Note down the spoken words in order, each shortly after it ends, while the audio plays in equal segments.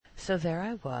So there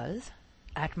I was,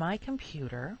 at my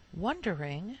computer,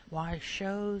 wondering why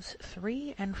shows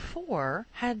 3 and 4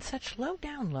 had such low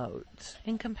downloads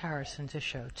in comparison to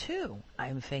show 2.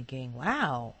 I'm thinking,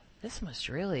 wow, this must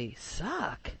really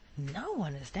suck. No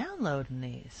one is downloading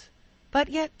these. But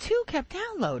yet 2 kept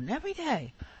downloading every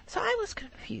day. So I was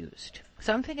confused.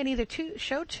 So I'm thinking either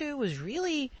show 2 was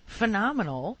really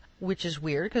phenomenal, which is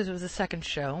weird because it was the second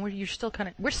show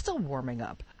and we're still warming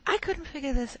up. I couldn't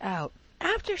figure this out.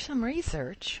 After some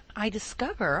research, I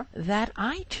discover that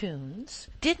iTunes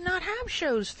did not have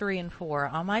shows 3 and 4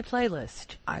 on my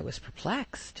playlist. I was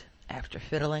perplexed. After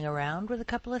fiddling around with a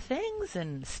couple of things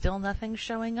and still nothing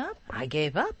showing up, I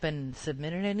gave up and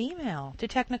submitted an email to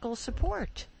technical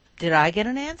support. Did I get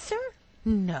an answer?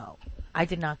 No, I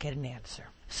did not get an answer.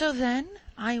 So then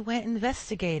I went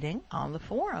investigating on the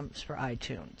forums for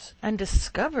iTunes and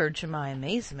discovered to my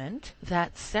amazement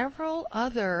that several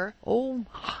other,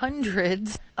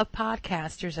 hundreds of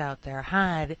podcasters out there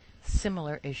had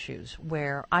similar issues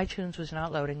where iTunes was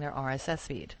not loading their RSS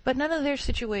feed. But none of their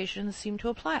situations seemed to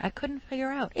apply. I couldn't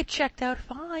figure out. It checked out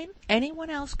fine. Anyone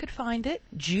else could find it.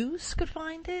 Juice could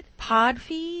find it.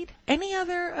 Podfeed. Any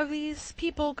other of these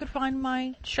people could find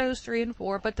my shows 3 and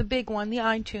 4, but the big one, the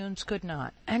iTunes, could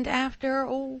not. And after,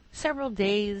 several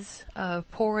days of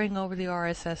poring over the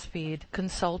RSS feed,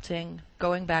 consulting,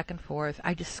 going back and forth,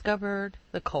 I discovered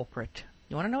the culprit.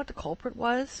 You want to know what the culprit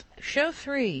was? Show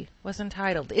 3 is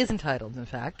entitled, in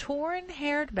fact,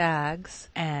 Torn-Haired Bags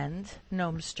and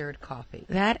Gnome-Stirred Coffee.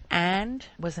 That "and"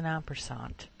 was an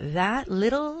ampersand. That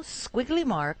little squiggly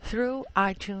mark threw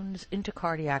iTunes into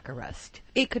cardiac arrest.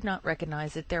 It could not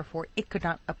recognize it, therefore it could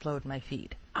not upload my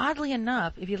feed. Oddly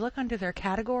enough, if you look under their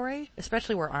category,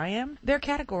 especially where I am, their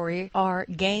category are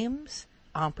games,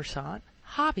 ampersand,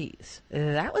 hobbies.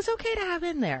 That was okay to have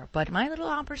in there, but my little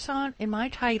ampersand in my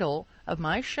title of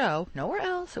my show, nowhere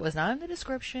else, it was not in the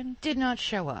description, did not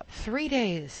show up. 3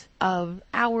 days of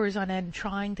hours on end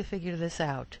trying to figure this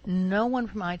out. No one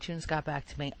from iTunes got back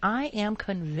to me. I am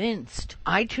convinced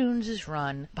iTunes is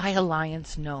run by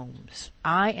Alliance Gnomes.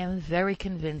 I am very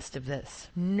convinced of this.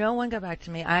 No one got back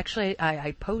to me.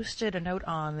 I posted a note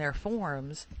on their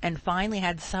forums and finally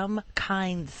had some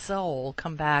kind soul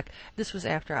come back. This was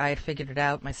after I had figured it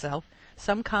out myself.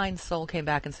 Some kind soul came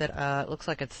back and said, it looks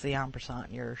like it's the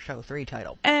ampersand, your show 3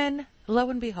 title. And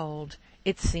lo and behold,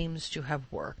 it seems to have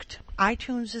worked.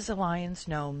 iTunes is Alliance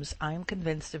Gnomes. I'm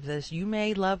convinced of this. You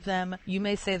may love them. You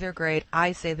may say they're great.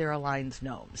 I say they're Alliance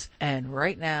Gnomes. And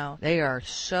right now, they are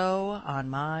so on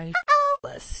my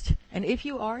list. And if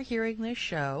you are hearing this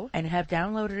show and have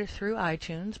downloaded it through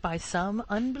iTunes by some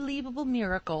unbelievable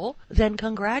miracle, then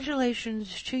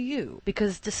congratulations to you.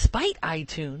 Because despite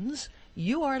iTunes,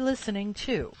 you are listening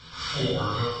to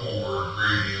Horde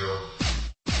Radio.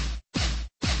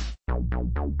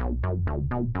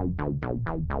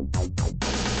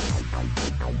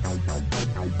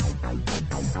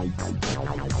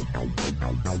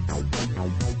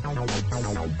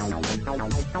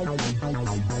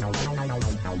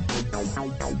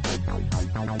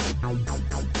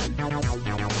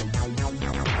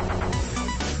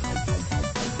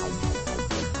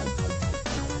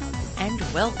 And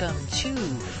welcome to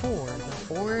For the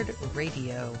Horde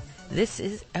Radio. This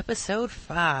is episode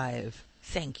 5.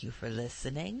 Thank you for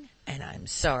listening. And I'm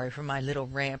sorry for my little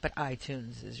rant, but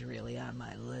iTunes is really on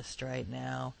my list right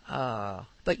now.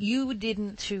 But you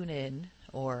didn't tune in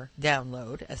or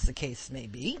download, as the case may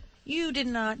be. You did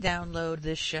not download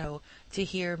this show to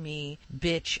hear me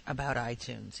bitch about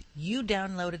iTunes. You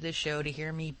downloaded this show to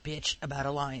hear me bitch about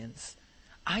Alliance.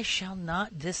 I shall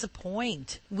not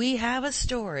disappoint. We have a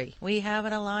story. We have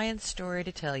an Alliance story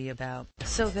to tell you about.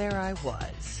 So there I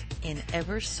was, in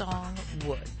Eversong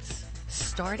Woods,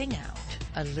 starting out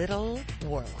a little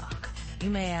warlock. You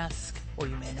may ask, or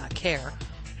you may not care,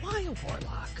 why a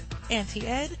warlock? Auntie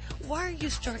Ed, why are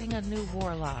you starting a new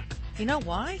warlock? You know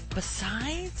why?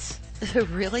 Besides the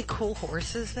really cool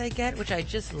horses they get, which I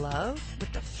just love,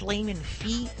 with the flaming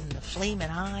feet and the flaming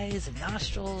eyes and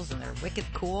nostrils, and they're wicked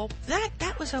cool.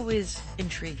 That was always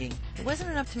intriguing. It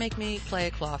wasn't enough to make me play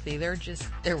a clothy.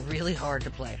 They're really hard to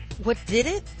play. What did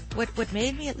it? What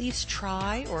made me at least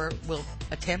try, or will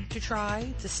attempt to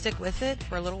try, to stick with it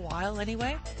for a little while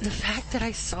anyway? The fact that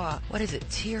I saw,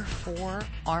 tier 4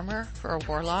 armor for a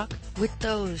warlock with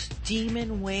those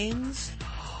demon wings.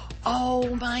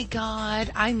 Oh my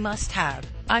god, I must have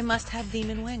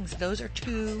demon wings. Those are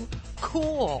too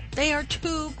cool. They are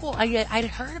too cool. I'd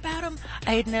heard about them.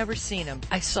 I had never seen them.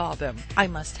 I saw them. I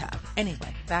must have.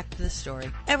 Anyway, back to the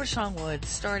story. Eversong Woods,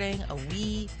 starting a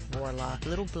wee warlock,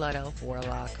 little blood elf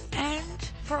warlock.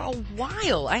 And for a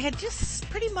while. I had just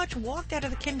pretty much walked out of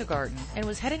the kindergarten and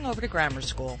was heading over to grammar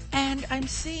school. And I'm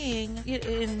seeing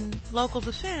in local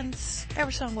defense,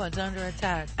 Eversong under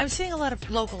attack. I'm seeing a lot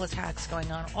of local attacks going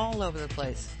on all over the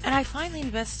place. And I finally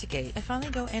investigate. I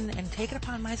finally go in and take it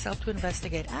upon myself to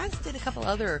investigate, as did a couple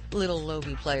other little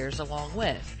lobby players along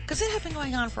with. Because it had been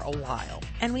going on for a while.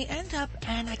 And we end up,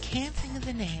 and I can't think of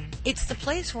the name. It's the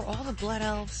place where all the blood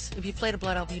elves, if you played a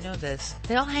blood elf, you know this,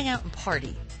 they all hang out and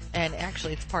party. And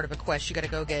actually, it's part of a quest. You gotta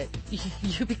go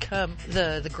you become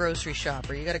the grocery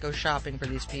shopper. You gotta go shopping for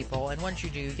these people. And once you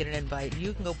do, you get an invite and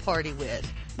you can go party with.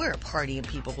 We're a partying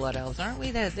people, blood elves, aren't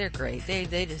we? They're great.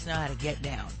 They just know how to get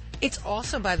down. It's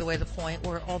also, by the way, the point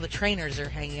where all the trainers are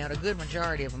hanging out. A good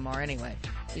majority of them are anyway.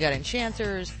 You got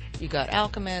enchanters, you got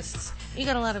alchemists, you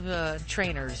got a lot of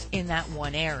trainers in that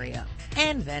one area.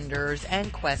 And vendors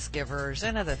and quest givers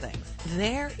and other things.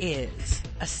 There is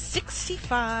a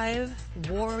 65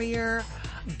 warrior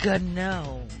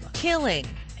gnome killing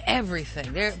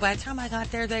everything. By the time I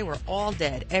got there, they were all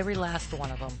dead. Every last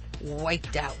one of them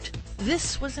wiped out.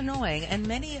 This was annoying, and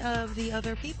many of the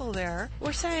other people there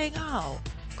were saying, "Oh,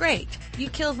 great, you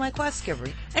killed my quest giver."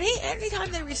 And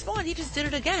anytime they respawned, he just did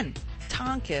it again.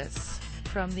 Tonkus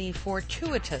from the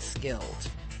Fortuitous Guild,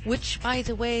 which, by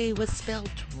the way, was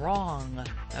spelled wrong,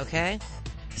 okay?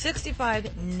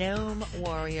 65 gnome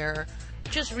warrior,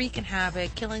 just wreaking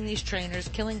havoc, killing these trainers,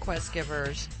 killing quest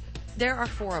givers. There are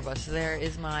 4 of us. There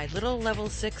is my little level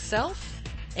 6 self,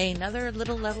 another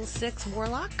little level 6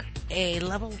 warlock, a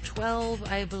level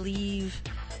 12, I believe,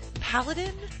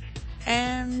 paladin,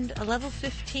 and a level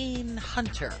 15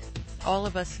 hunter. All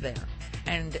of us there.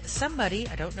 And somebody,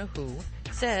 I don't know who,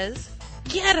 says,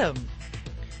 "Get him!"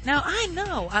 Now, I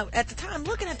know, at the time,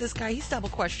 looking at this guy, he's double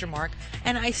question mark,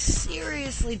 and I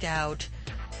seriously doubt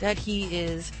that he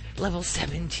is level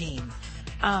 17,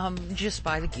 just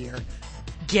by the gear.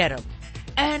 Get him.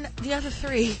 And the other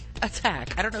 3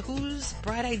 attack. I don't know whose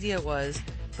bright idea it was,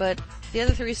 but the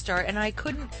other 3 start, and I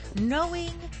couldn't,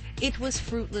 knowing it was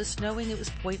fruitless, knowing it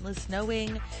was pointless,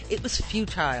 knowing it was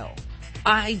futile,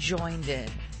 I joined in,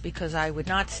 because I would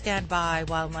not stand by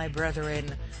while my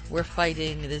brethren were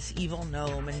fighting this evil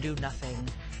gnome and do nothing.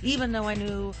 Even though I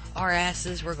knew our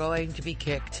asses were going to be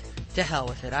kicked, to hell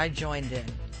with it. I joined in.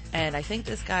 And I think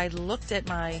this guy looked at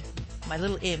my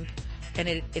little imp, and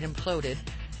it imploded.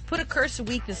 Put a curse of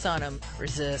weakness on him.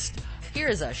 Resist. Here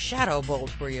is a shadow bolt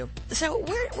for you. So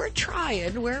we're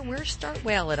trying. We're start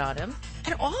wailing on him.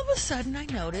 And all of a sudden I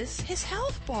notice his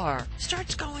health bar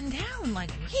starts going down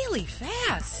like really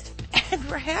fast. And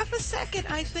for half a second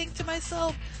I think to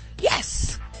myself,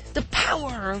 yes! The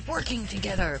power of working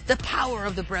together, the power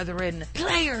of the brethren,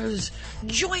 players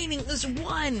joining as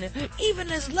one, even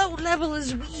as low level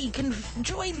as we can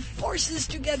join forces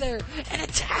together and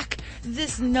attack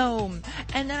this gnome.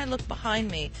 And then I look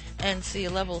behind me and see a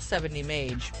level 70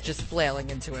 mage just flailing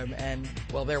into him, and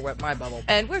well, there went my bubble.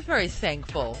 And we're very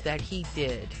thankful that he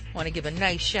did. I want to give a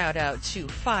nice shout out to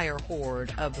Fire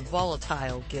Horde of the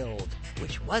Volatile Guild,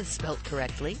 which was spelt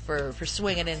correctly, for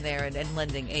swinging in there and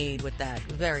lending aid with that.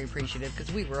 Very appreciative,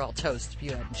 because we were all toast if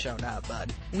you hadn't shown up,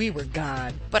 bud. We were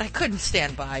gone. But I couldn't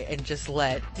stand by and just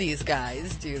let these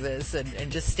guys do this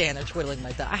and just stand there twiddling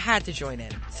my thumb. I had to join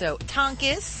in. So,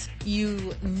 Tonkus,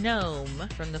 you gnome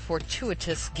from the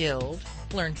Fortuitous Guild,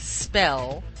 learned to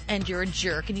spell, and you're a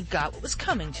jerk and you got what was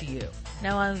coming to you.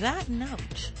 Now, on that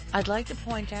note, I'd like to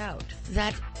point out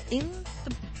that in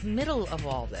the middle of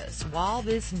all this, while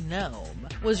this gnome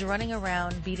was running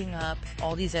around beating up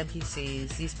all these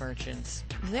NPCs, these merchants,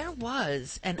 there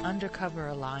was an undercover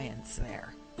alliance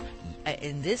there.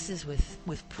 And this is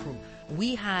with proof.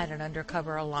 We had an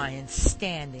undercover alliance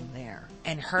standing there,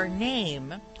 and her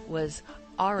name was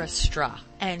Aristra,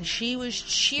 and she was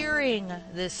cheering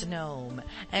this gnome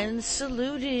and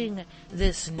saluting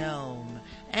this gnome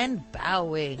and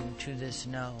bowing to this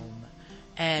gnome,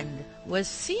 and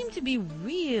seemed to be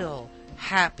real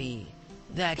happy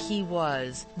that he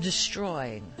was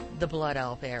destroying the Blood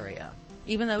Elf area,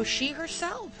 even though she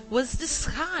herself was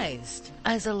disguised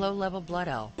as a low-level Blood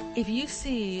Elf. If you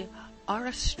see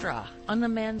Aristra on the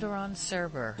Mandaron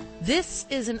server, this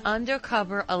is an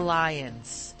undercover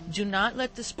alliance. Do not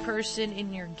let this person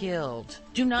in your guild.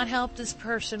 Do not help this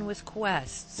person with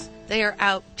quests. They are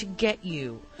out to get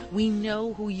you. We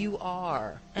know who you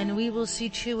are, and we will see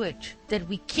to it that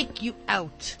we kick you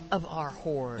out of our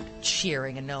horde.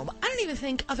 Cheering a gnome. I don't even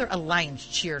think other alliance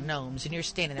cheer gnomes, and you're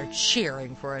standing there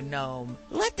cheering for a gnome.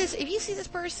 If you see this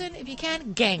person, if you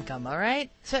can, gank them, alright?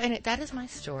 So, that is my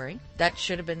story. That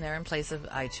should have been there in place of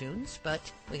iTunes, but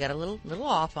we got a little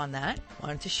off on that.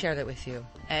 Wanted to share that with you.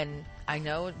 And I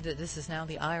know that this is now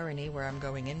the irony where I'm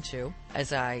going into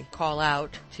as I call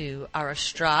out to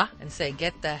Arastra and say,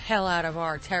 get the hell out of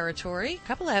our territory. A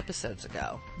couple of episodes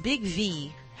ago, Big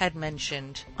V had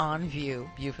mentioned on View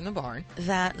from the Barn,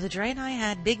 that the Draenei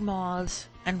had big moths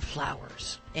and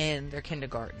flowers in their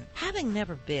kindergarten. Having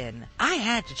never been, I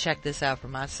had to check this out for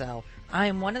myself. I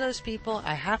am one of those people,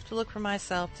 I have to look for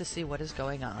myself to see what is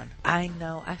going on. I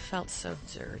know, I felt so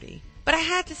dirty. But I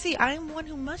had to see. I am one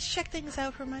who must check things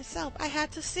out for myself. I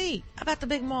had to see about the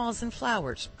big moths and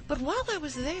flowers. But while I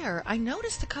was there, I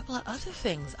noticed a couple of other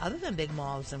things other than big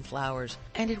moths and flowers.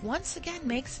 And it once again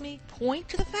makes me point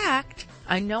to the fact,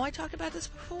 I know I talked about this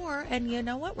before, and you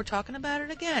know what? We're talking about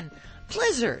it again.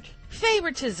 Blizzard,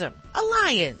 favoritism,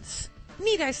 alliance.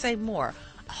 Need I say more?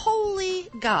 Holy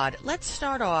God. Let's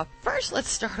start off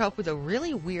with a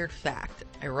really weird fact.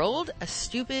 I rolled a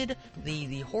stupid,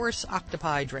 the horse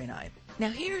octopi Draenei. Now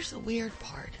here's the weird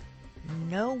part.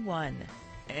 No one,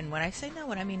 and when I say no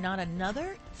one, I mean not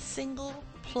another single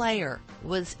player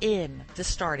was in the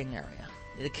starting area,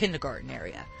 the kindergarten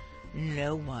area.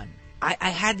 No one. I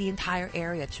had the entire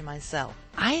area to myself.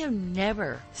 I have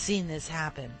never seen this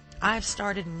happen. I've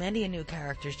started many new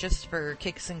characters just for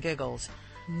kicks and giggles.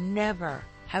 Never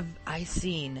have I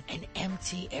seen an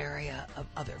empty area of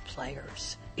other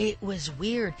players. It was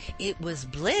weird. It was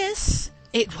bliss.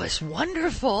 It was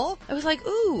wonderful. I was like,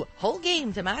 ooh, whole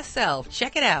game to myself.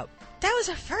 Check it out. That was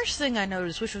the first thing I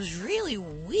noticed, which was really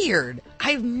weird.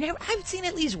 I've seen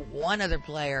at least one other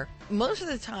player. Most of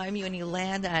the time, when you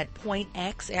land at point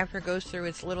X after it goes through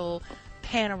its little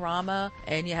panorama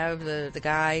and you have the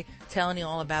guy telling you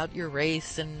all about your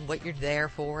race and what you're there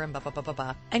for and blah, blah, blah, blah,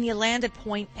 blah. And you land at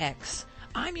point X.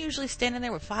 I'm usually standing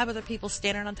there with 5 other people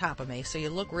standing on top of me, so you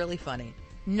look really funny.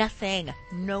 Nothing.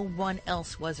 No one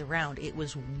else was around. It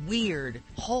was weird.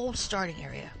 Whole starting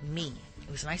area, me.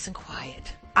 It was nice and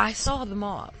quiet. I saw the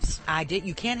mobs. I did.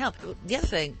 You can't help it. The other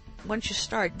thing, once you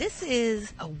start, this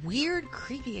is a weird,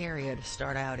 creepy area to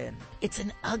start out in. It's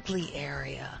an ugly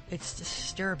area. It's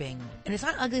disturbing. And it's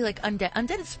not ugly like undead.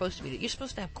 Undead is supposed to be. You're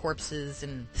supposed to have corpses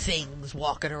and things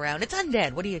walking around. It's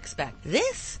undead. What do you expect?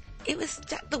 It was,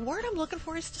 the word I'm looking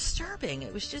for is disturbing.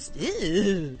 It was just,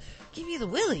 ew, give you the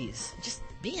willies, just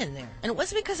being there. And it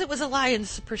wasn't because it was a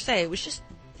lions per se, it was just,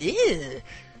 ew,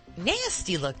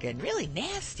 nasty looking, really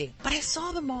nasty. But I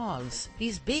saw the moths,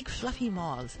 these big fluffy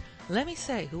moths. Let me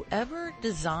say, whoever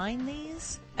designed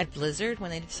these at Blizzard when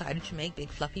they decided to make big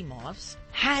fluffy moths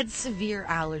had severe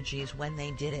allergies when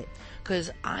they did it.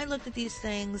 Because I looked at these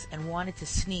things and wanted to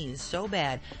sneeze so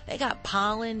bad. They got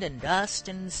pollen and dust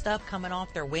and stuff coming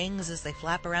off their wings as they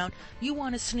flap around. You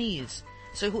want to sneeze.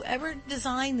 So whoever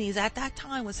designed these at that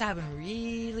time was having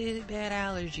really bad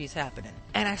allergies happening.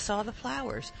 And I saw the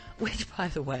flowers, which, by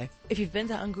the way, if you've been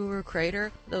to Unguru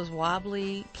Crater, those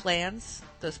wobbly plants,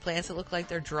 those plants that look like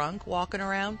they're drunk walking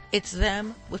around, it's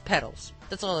them with petals.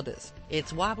 That's all it is.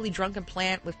 It's wobbly drunken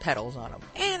plant with petals on them.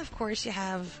 And of course you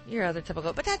have your other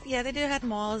typical, but they did have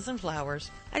moths and flowers.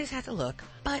 I just had to look.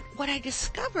 But what I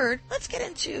discovered, let's get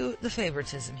into the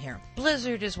favoritism here.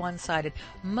 Blizzard is one-sided.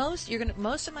 Most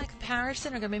of my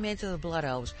comparison are gonna be made to the Blood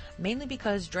Elves, mainly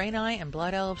because Draenei and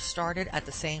Blood Elves started at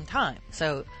the same time.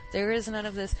 So there is none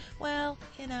of this, well,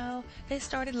 they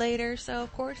started later, so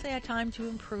of course they had time to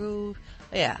improve.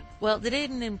 Yeah, well, they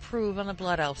didn't improve on the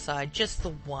Blood Elf side, just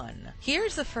the one.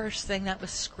 Here's the first thing that was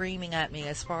screaming at me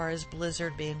as far as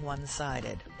Blizzard being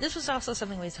one-sided. This was also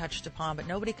something we touched upon, but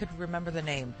nobody could remember the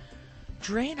name.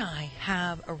 Draenei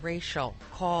have a racial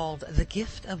called the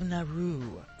Gift of Naru.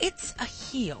 It's a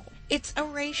heal. It's a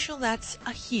racial that's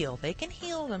a heal. They can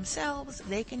heal themselves.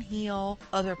 They can heal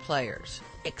other players.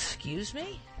 Excuse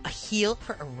me? A heal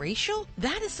for a racial?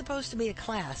 That is supposed to be a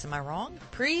class, am I wrong?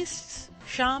 Priests,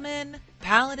 shaman,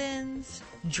 paladins,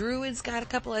 druids got a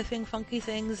couple, I think, funky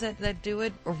things that do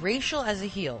it. A racial as a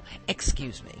heal.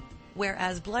 Excuse me.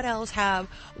 Whereas Blood Elves have,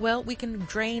 well, we can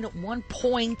drain 1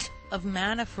 point of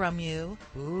mana from you.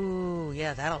 Ooh,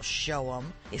 yeah, that'll show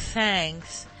them.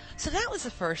 Thanks. So that was the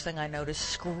first thing I noticed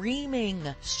screaming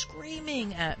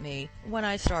at me when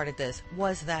I started this,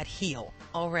 was that heal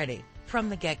already. From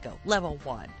the get-go, level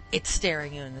 1. It's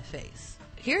staring you in the face.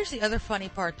 Here's the other funny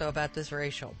part, though, about this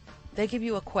racial. They give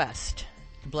you a quest.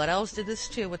 Blood Elves did this,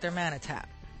 too, with their mana tap.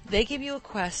 They give you a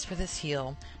quest for this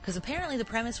heal, because apparently the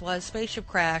premise was spaceship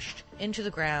crashed into the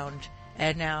ground,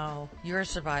 and now you're a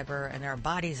survivor, and there are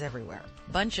bodies everywhere.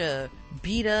 Bunch of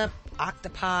beat-up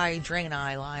octopi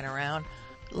Draenei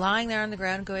lying there on the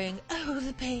ground going, oh,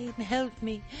 the pain, help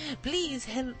me, please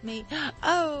help me,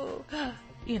 oh...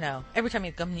 every time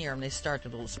you come near them, they start a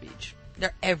little speech.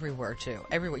 They're everywhere, too.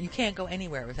 Everywhere. You can't go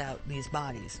anywhere without these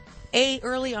bodies. A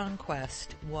early on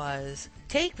quest was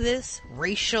take this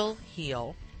racial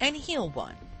heal and heal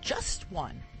one. Just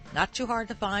one. Not too hard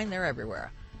to find. They're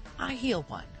everywhere. I heal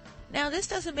one. Now, this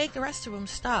doesn't make the rest of them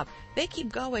stop. They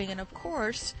keep going, and of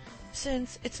course,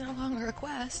 since it's no longer a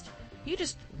quest, you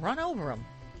just run over them.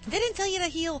 They didn't tell you to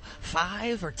heal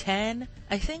 5 or 10.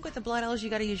 I think with the Blood Elves, you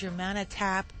got to use your mana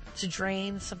tap to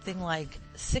drain something like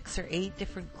 6 or 8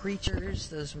 different creatures,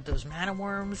 those mana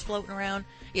worms floating around.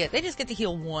 Yeah, they just get to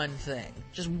heal one thing,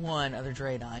 just one other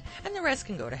Draenei, and the rest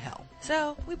can go to hell.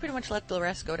 So we pretty much let the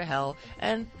rest go to hell,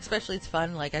 and especially it's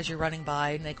fun, like as you're running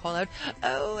by and they call out,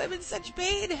 "Oh, I'm in such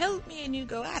pain, help me," and you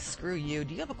go, screw you.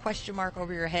 Do you have a question mark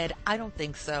over your head? I don't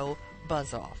think so.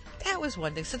 Buzz off. That was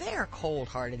one thing. So they are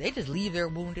cold-hearted. They just leave their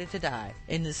wounded to die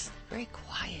in this very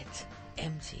quiet,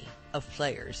 empty of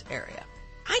players area.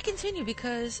 I continue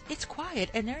because it's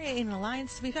quiet and there ain't an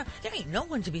alliance to be found. There ain't no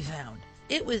one to be found.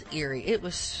 It was eerie. It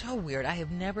was so weird. I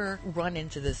have never run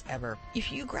into this ever.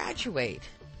 If you graduate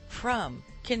from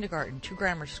kindergarten to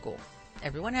grammar school,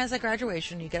 everyone has a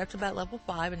graduation. You get up to about level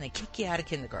 5 and they kick you out of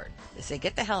kindergarten. They say,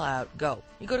 get the hell out, go.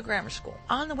 You go to grammar school.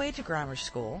 On the way to grammar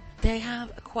school, they have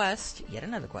a quest, yet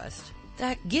another quest,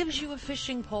 that gives you a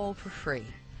fishing pole for free.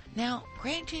 Now,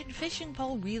 granted, fishing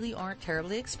pole really aren't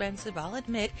terribly expensive, I'll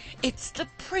admit. It's the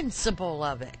principle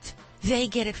of it. They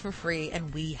get it for free,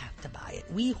 and we have to buy it.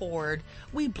 We Horde,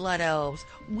 we Blood Elves,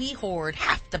 we Horde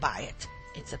have to buy it.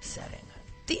 It's upsetting.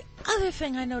 The other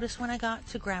thing I noticed when I got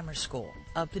to grammar school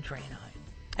of the Draenei,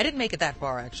 I didn't make it that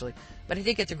far, actually, but I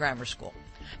did get to grammar school.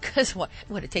 Because what,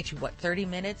 it takes you, 30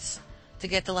 minutes to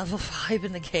get to level 5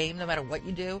 in the game, no matter what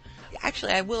you do?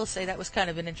 Actually, I will say that was kind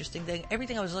of an interesting thing.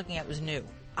 Everything I was looking at was new.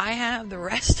 I have the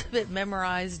rest of it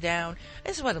memorized down.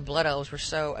 This is why the Blood Elves were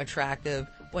so attractive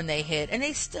when they hit, and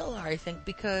they still are, I think,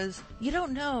 because you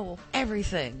don't know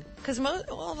everything. Because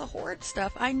all the Horde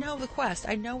stuff, I know the quest.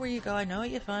 I know where you go. I know what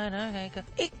you find.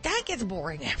 Okay, that gets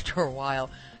boring after a while.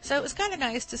 So it was kind of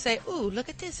nice to say, ooh, look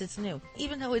at this, it's new.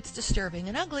 Even though it's disturbing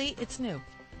and ugly, it's new.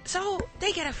 So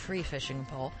they get a free fishing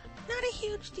pole. Not a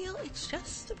huge deal. It's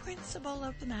just the principle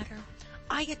of the matter.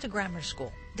 I get to grammar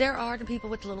school. There are the people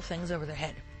with the little things over their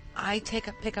head. I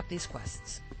pick up these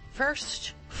quests.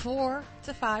 First 4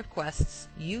 to 5 quests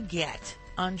you get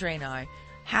on Draenei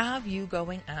have you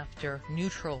going after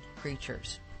neutral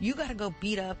creatures. You gotta go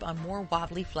beat up on more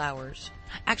wobbly flowers.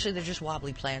 Actually, they're just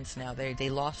wobbly plants now. They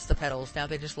lost the petals. Now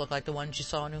they just look like the ones you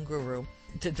saw in Unguru.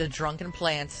 The drunken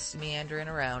plants meandering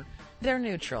around. They're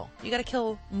neutral. You gotta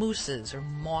kill mooses or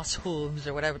moss hooves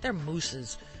or whatever. They're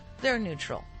mooses. They're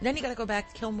neutral. Then you gotta go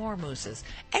back to kill more mooses.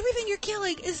 Everything you're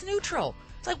killing is neutral.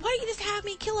 It's like, why don't you just have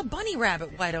me kill a bunny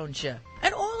rabbit? Why don't you?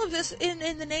 And all of this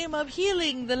in the name of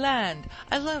healing the land.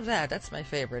 I love that. That's my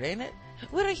favorite, ain't it?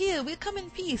 We're here. We come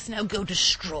in peace. Now go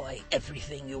destroy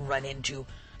everything you run into.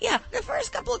 Yeah, the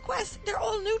first couple of quests, they're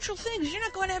all neutral things. You're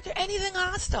not going after anything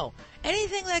hostile.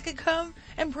 Anything that could come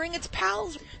and bring its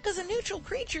pals. Because a neutral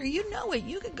creature, you know it.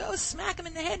 You could go smack them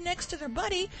in the head next to their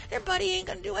buddy. Their buddy ain't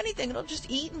going to do anything. It'll just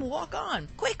eat and walk on.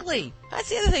 Quickly. That's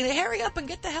the other thing. They hurry up and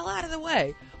get the hell out of the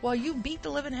way while you beat the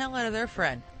living hell out of their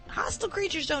friend. Hostile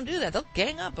creatures don't do that. They'll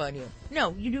gang up on you.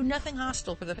 No, you do nothing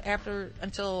hostile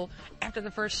until after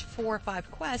the first 4 or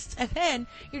 5 quests, and then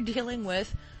you're dealing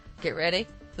with, get ready,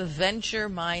 the Venture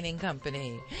Mining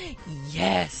Company.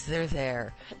 Yes, they're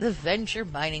there. The Venture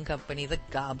Mining Company, the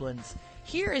goblins.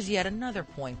 Here is yet another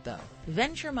point, though.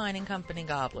 Venture Mining Company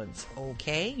goblins.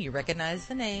 Okay, you recognize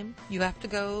the name. You have to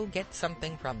go get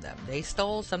something from them. They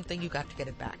stole something, you got to get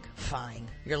it back. Fine.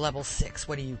 You're level 6.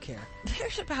 What do you care?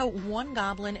 There's about 1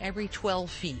 goblin every 12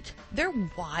 feet. They're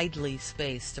widely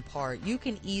spaced apart. You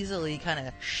can easily kind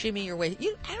of shimmy your way.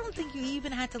 I don't think you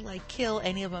even had to, kill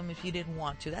any of them if you didn't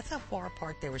want to. That's how far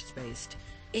apart they were spaced.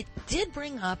 It did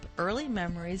bring up early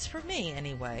memories, for me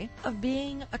anyway, of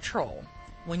being a troll.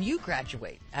 When you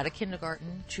graduate out of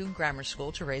kindergarten to grammar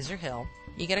school to Razor Hill,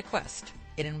 you get a quest.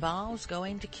 It involves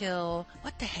going to kill,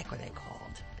 what the heck were they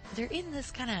called? They're in this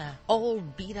kind of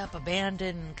old, beat-up,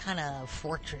 abandoned kind of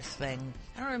fortress thing.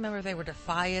 I don't remember if they were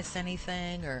Defias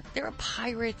anything, or they were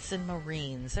pirates and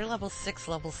marines. They're level 6,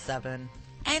 level 7.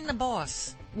 And the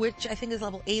boss, which I think is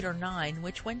level 8 or 9,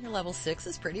 which when you're level 6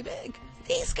 is pretty big.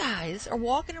 These guys are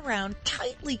walking around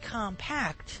tightly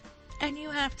compact, and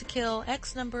you have to kill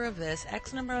X number of this,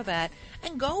 X number of that,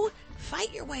 and go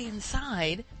fight your way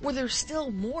inside where there's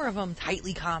still more of them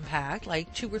tightly compact,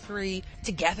 like 2 or 3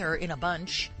 together in a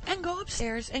bunch, and go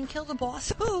upstairs and kill the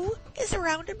boss, who is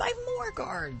surrounded by more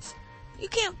guards. You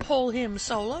can't pull him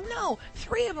solo. No,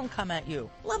 3 of them come at you.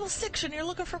 Level 6 and you're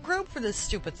looking for group for this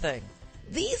stupid thing.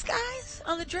 These guys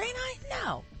on the Draenei?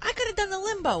 No. I could have done the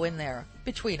limbo in there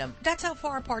between them. That's how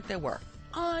far apart they were.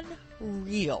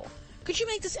 Unreal. Could you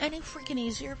make this any freaking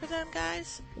easier for them,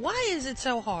 guys? Why is it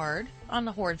so hard on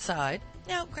the Horde side?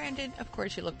 Now, granted, of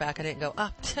course you look back at it and go,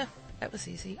 that was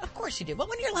easy. Of course you do. But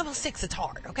when you're level 6, it's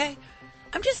hard, okay?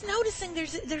 I'm just noticing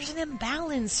there's an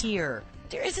imbalance here.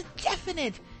 There is a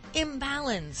definite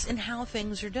imbalance in how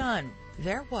things are done.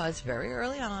 There was very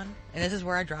early on, and this is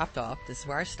where I dropped off. This is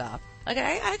where I stopped. Like,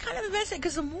 I kind of invested,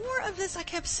 because the more of this I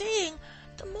kept seeing,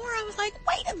 the more I was like,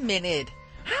 wait a minute.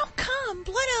 How come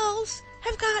Blood Elves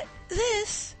have got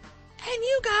this, and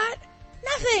you got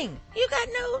nothing? You got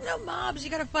no mobs you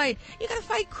gotta fight. You gotta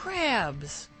fight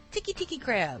crabs. Tiki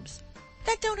crabs.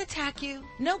 That don't attack you.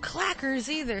 No clackers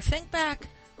either. Think back.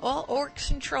 All orcs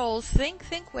and trolls. Think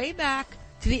way back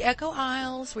to the Echo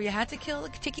Isles where you had to kill the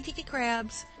tiki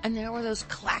crabs. And there were those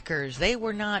clackers. They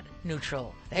were not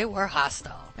neutral. They were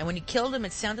hostile. And when you killed them,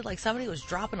 it sounded like somebody was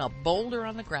dropping a boulder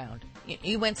on the ground.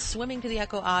 You went swimming to the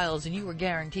Echo Isles and you were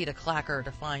guaranteed a clacker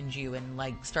to find you and,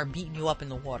 like, start beating you up in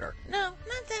the water. No,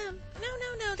 not them.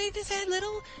 No. They just had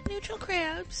little neutral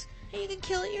crabs. And you can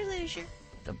kill at your leisure.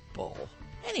 The bull.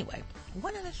 Anyway,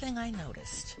 one other thing I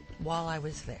noticed while I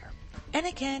was there, and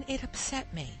again, it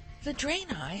upset me. The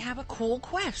Draenei have a cool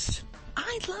quest.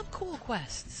 I love cool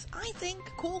quests. I think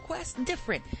cool quests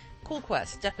different. Cool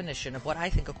quest, definition of what I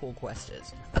think a cool quest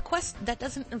is. A quest that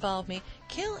doesn't involve me,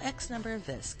 kill X number of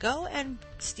this. Go and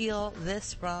steal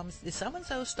this from,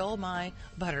 so-and-so stole my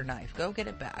butter knife. Go get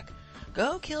it back.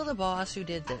 Go kill the boss who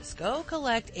did this. Go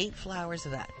collect 8 flowers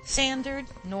of that. Standard,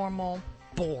 normal,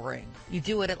 boring. You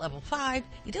do it at level 5.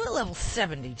 You do it at level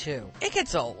 72. It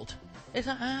gets old. It's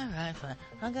like, alright, fine.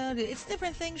 I'll go do it. It's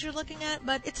different things you're looking at,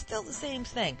 but it's still the same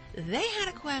thing. They had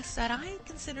a quest that I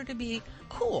consider to be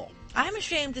cool. I'm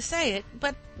ashamed to say it,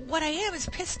 but what I am is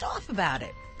pissed off about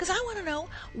it. Because I want to know,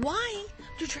 why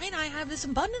do Draenei have this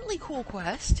abundantly cool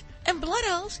quest, and Blood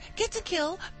Elves get to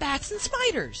kill bats and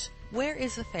spiders? Where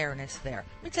is the fairness there?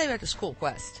 Let me tell you about this cool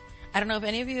quest. I don't know if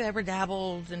any of you ever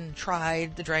dabbled and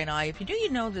tried the Draenei. If you do, you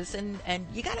know this, and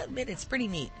you gotta admit it's pretty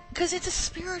neat. Because it's a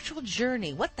spiritual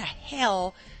journey. What the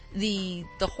hell the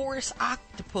horse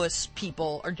octopus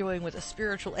people are doing with a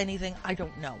spiritual anything, I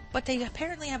don't know. But they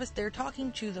apparently have us, they're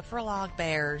talking to the Furlong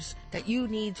bears that you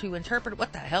need to interpret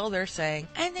what the hell they're saying.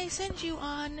 And they send you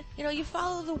on, you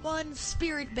follow the one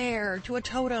spirit bear to a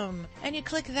totem, and you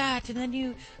click that, and then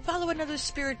you follow another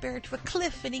spirit bear to a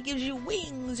cliff, and he gives you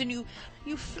wings, and you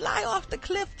fly off the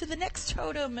cliff to the next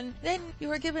totem, and then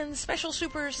you are given special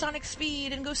supersonic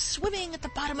speed and go swimming at the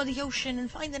bottom of the ocean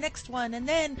and find the next one. And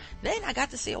then I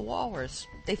got to see a walrus.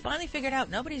 They finally figured out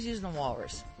nobody's using the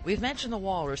walrus. We've mentioned the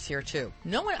walrus here too.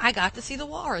 I got to see the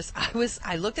walrus.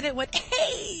 I looked at it and went,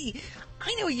 hey,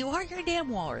 I know you are, you're a damn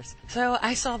walrus. So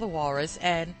I saw the walrus,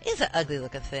 and it's an ugly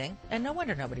looking thing, and no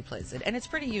wonder nobody plays it. And it's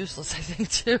pretty useless, I think,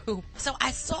 too. So I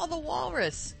saw the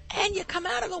walrus, and you come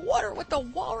out of the water with the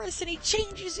walrus, and he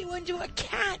changes you into a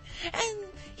cat, and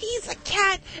he's a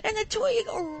cat, and the two of you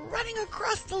go running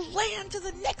across the land to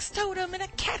the next totem in a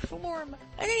cat form.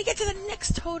 And then you get to the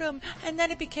next totem, and then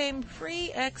it became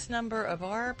free X number of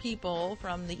our people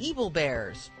from the evil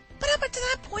bears. But up to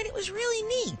that point, it was really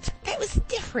neat. It was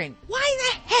different. Why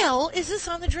the hell is this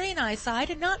on the Draenei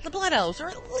side and not the Blood Elves, or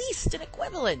at least an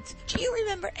equivalent? Do you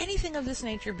remember anything of this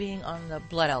nature being on the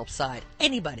Blood Elf side?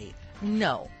 Anybody?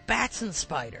 No. Bats and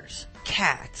spiders.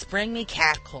 Cats. Bring me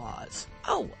cat claws.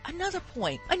 Oh, another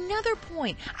point.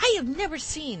 I have never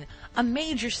seen a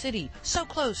major city so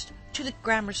close to the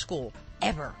grammar school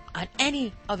ever on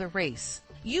any other race.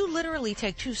 You literally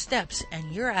take 2 steps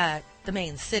and you're at the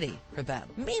main city for them.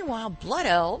 Meanwhile, Blood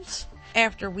Elves,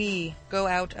 after we go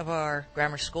out of our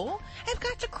grammar school, have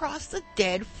got to cross the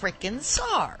dead frickin'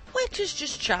 Sar, which is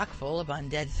just chock full of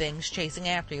undead things chasing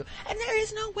after you. And there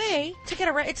is no way to get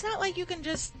around. It's not like you can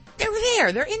just... They're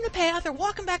there. They're in the path. They're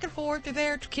walking back and forth. They're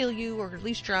there to kill you, or at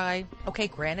least try. Okay,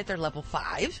 granted, they're level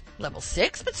 5, level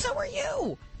 6, but so are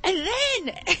you. And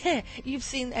then,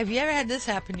 have you ever had this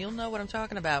happen? You'll know what I'm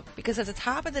talking about. Because at the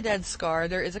top of the Dead Scar,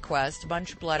 there is a quest, a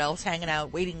bunch of Blood Elves hanging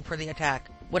out, waiting for the attack.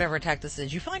 Whatever attack this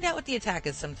is. You find out what the attack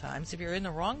is sometimes if you're in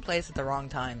the wrong place at the wrong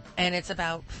time. And it's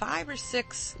about 5 or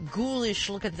 6 ghoulish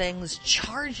looking things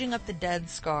charging up the Dead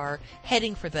Scar,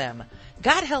 heading for them.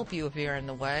 God help you if you're in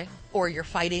the way. Or you're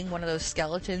fighting one of those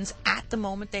skeletons at the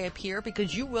moment they appear,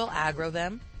 because you will aggro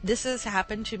them. This has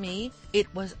happened to me.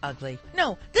 It was ugly.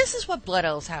 No, this is what Blood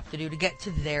Elves have to do to get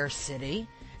to their city.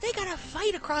 They gotta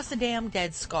fight across the damn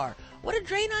Dead Scar. What do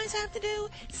Draenei's have to do?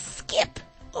 Skip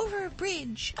over a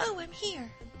bridge. Oh, I'm here.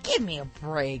 Give me a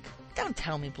break. Don't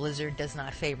tell me Blizzard does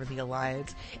not favor the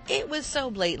Alliance. It was so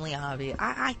blatantly obvious.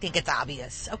 I think it's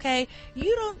obvious, okay?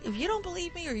 If you don't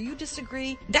believe me or you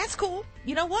disagree, that's cool.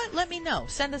 You know what? Let me know.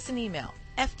 Send us an email.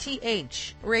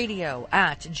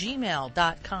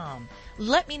 fthradio@gmail.com.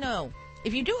 Let me know.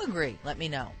 If you do agree, let me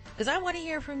know. Because I want to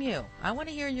hear from you. I want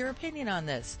to hear your opinion on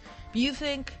this. If you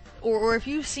think, or if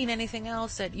you've seen anything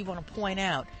else that you want to point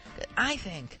out, I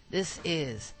think this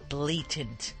is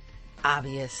blatant,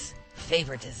 obvious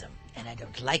favoritism, and I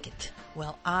don't like it.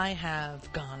 Well, I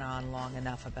have gone on long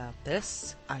enough about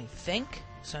this, I think.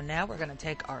 So now we're going to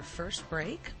take our first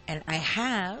break, and I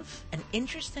have an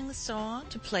interesting song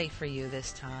to play for you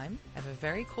this time. I have a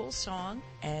very cool song,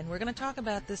 and we're going to talk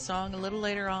about this song a little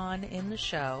later on in the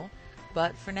show.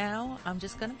 But for now, I'm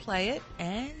just going to play it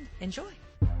and enjoy.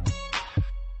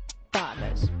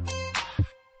 Farmers,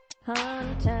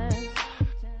 hunters,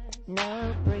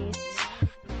 no priests,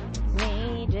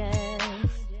 mages,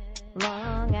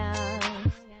 long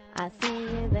hours. I see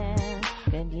you there.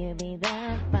 Could you be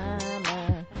that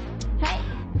farmer? Hey,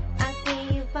 I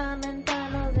see you farming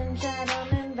tunnels in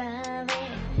Shadowman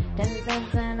Valley. 10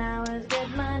 cents an hour's good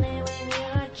money when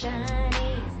you're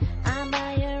Chinese. I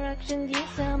buy your auctions, you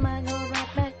sell my gold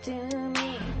right back to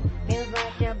me. Feels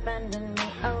like you're bending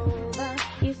me over.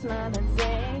 You smile and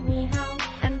say, ni hao,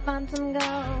 and find some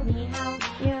gold. Ni hao,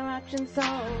 your auction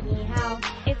sold. Ni hao,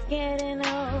 it's getting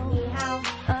old. Ni hao,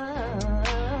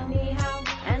 oh, ni hao,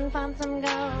 and find some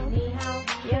gold. Ni hao,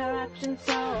 your auction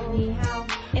sold. Ni hao,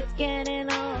 it's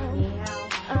getting old. Ni hao,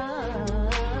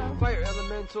 oh. Fire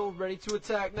elemental, ready to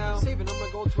attack now. Saving all my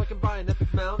gold so I can buy an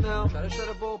epic mount now. Try to shred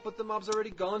a bolt, but the mob's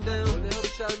already gone down. When the hell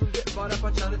did Shadow Moon get bought up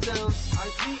by Chinatown? I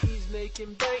see he's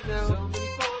making bank now. So many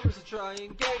farmers to try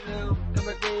and gank now. Come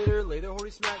back later, lay the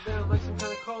Horde smackdown like some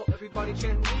kind of cult. Everybody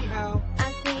chanting ni hao.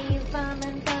 I see you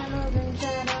farming tunnels in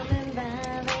Shadowman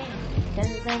Valley.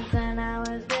 10 cents an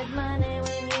hour's good money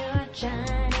when you're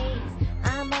Chinese.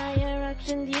 I buy your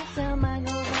auctions, you sell my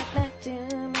gold right back to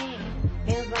me.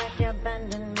 Feels like you're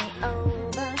bending me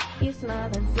over. You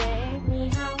smile and say, ni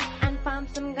hao, and farm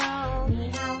some gold. Ni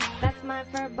hao, that's my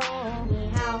fur bowl. Ni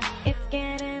hao, it's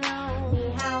getting old.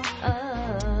 Ni hao,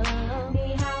 oh.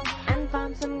 Ni hao, and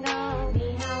farm some gold.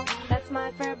 Ni hao, that's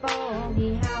my fur bowl.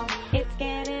 Ni hao, it's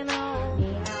getting old.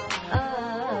 Ni hao,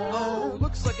 oh. Oh,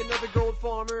 looks like another gold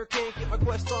farmer. Can't get my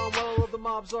quest on while all of the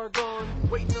mobs are gone.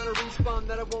 Waiting on a respawn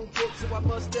that I won't get, so I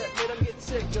must admit I'm getting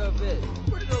sick of it.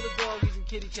 Where did all the doggies and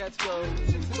kitty cats go?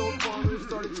 Since the gold farmers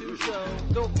started to show.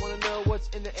 Don't wanna know what's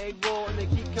in the egg roll, and they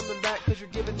keep coming back cause you're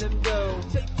giving them dough.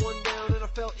 Take one down and I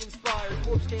felt inspired.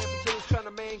 Corpse camp until this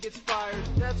China man gets fired.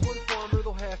 That's one farmer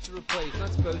they'll have to replace.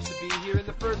 Not supposed to be here in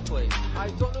the first place. I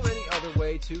don't know any other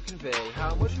way to convey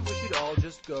how much you wish you'd all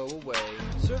just go away.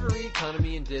 Server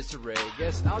economy in disarray.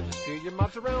 Guess I'll just fear your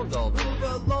mobs around all day. Move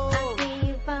along. I see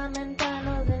you farming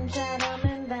tunnels in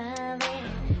Shadowman Valley.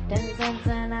 10 cents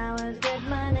an hour's good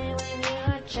money when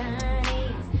you're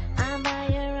Chinese. I buy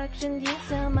your auctions, you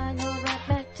sell my gold right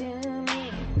back to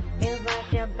me. Feels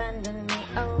like you're bending me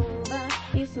over.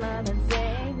 You smile and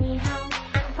say, ni hao,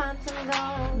 and find some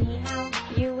gold. Ni hao,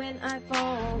 you win, I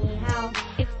fall. Ni hao,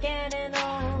 it's getting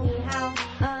old. Ni hao,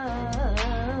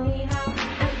 oh. Ni hao,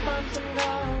 and find some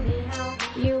gold. Ni hao,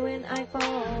 you win, I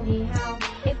fall. Ni hao,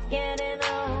 it's getting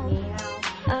old. Ni hao,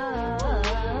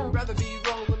 oh. Rather be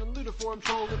rolling and lutiform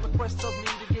trolling. My quest tells me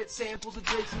to get samples of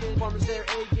Drake's skin. Farmers there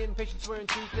aching, patience wearing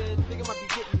too thin. Think I might be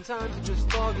getting time to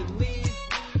just log and leave.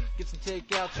 Get some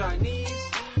takeout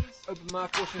Chinese. Open my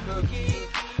fortune cookie.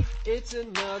 It's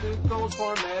another gold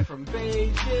farm ad from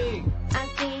Beijing. I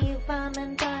see you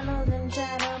farming tunnels in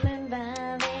Shadowman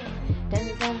Valley.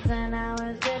 10 cents an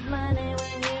hour's good money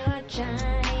when you're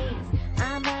Chinese.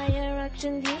 I buy your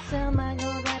auctions, you sell my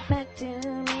gold right back to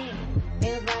me.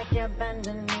 Feels like you're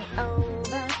bending me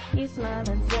over. You smile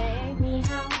and say, ni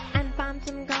hao, and find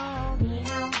some gold. Ni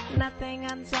hao, nothing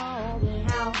unsold. Ni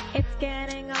hao, it's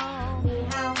getting old. Ni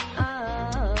hao,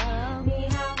 oh. Ni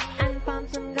hao, and find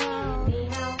some gold. Ni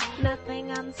hao, nothing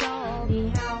unsold. Ni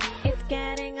hao, it's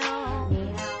getting old.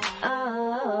 Ni hao,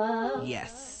 oh.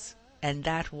 Yes. And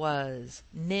that was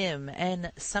Nim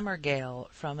and Summergale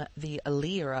from the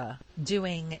Alira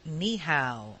doing Ni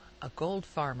Hao, a gold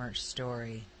farmer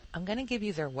story. I'm going to give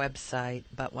you their website,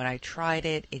 but when I tried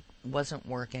it, it wasn't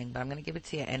working. But I'm going to give it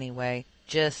to you anyway,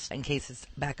 just in case it's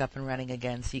back up and running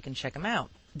again so you can check them out.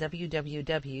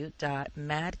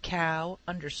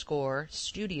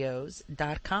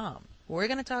 www.madcow_studios.com. We're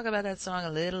going to talk about that song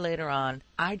a little later on.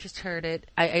 I just heard it.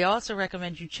 I also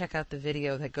recommend you check out the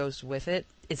video that goes with it.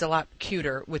 is a lot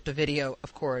cuter with the video,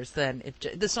 of course, than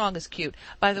the song is cute.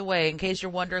 By the way, in case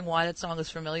you're wondering why that song is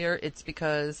familiar, it's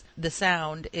because the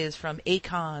sound is from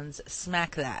Akon's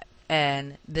Smack That.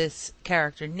 And this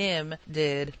character, Nim,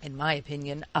 did, in my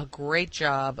opinion, a great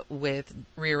job with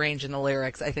rearranging the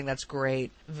lyrics. I think that's great.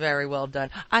 Very well done.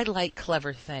 I like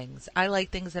clever things. I like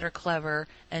things that are clever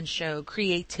and show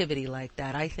creativity like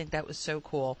that. I think that was so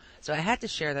cool. So I had to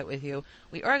share that with you.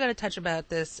 We are going to touch about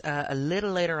this a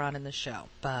little later on in the show.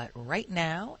 But right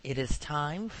now, it is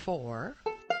time for...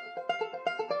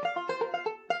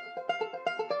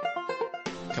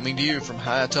 Coming to you from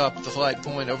high atop the flight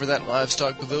point over that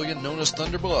livestock pavilion known as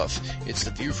Thunder Bluff, it's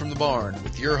The View from the Barn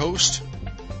with your host,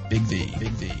 Big V.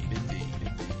 Big V. Big V.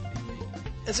 Big V. Big V.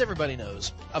 As everybody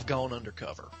knows, I've gone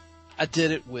undercover. I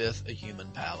did it with a human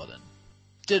paladin.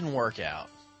 Didn't work out.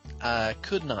 I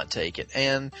could not take it.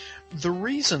 And the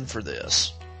reason for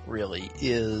this, really,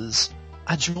 is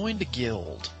I joined a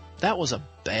guild. That was a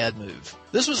bad move.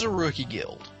 This was a rookie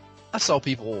guild. I saw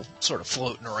people sort of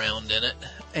floating around in it,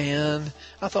 and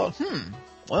I thought,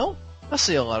 well, I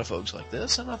see a lot of folks like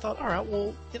this, and I thought, all right,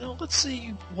 well, let's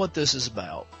see what this is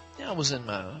about. Yeah, I was in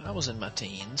my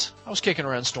teens. I was kicking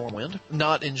around Stormwind,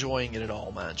 not enjoying it at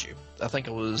all, mind you. I think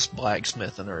it was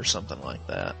blacksmithing or something like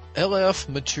that. LF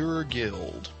Mature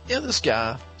Guild. Yeah, this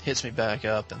guy hits me back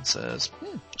up and says,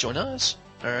 join us.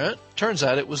 All right. Turns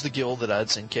out it was the guild that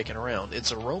I'd seen kicking around.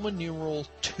 It's a Roman numeral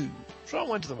 2. So I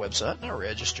went to the website and I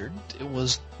registered. It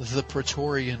was the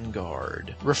Praetorian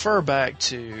Guard. Refer back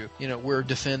to, we're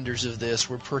defenders of this,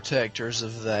 we're protectors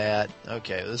of that.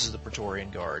 Okay, this is the Praetorian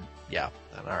Guard. Yeah,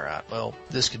 alright, well,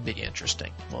 this could be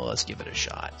interesting. Well, let's give it a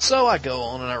shot. So I go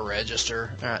on and I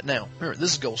register. Alright, now, remember,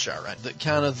 this is Goldshire, right?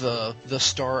 The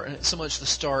start, so much the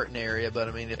starting area, but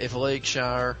I mean, if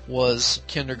Lakeshire was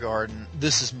kindergarten,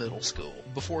 this is middle school.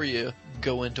 Before you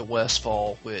go into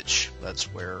Westfall, which that's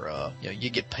where you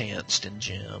get pantsed in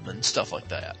gym and stuff like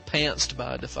that. Pantsed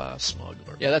by Defy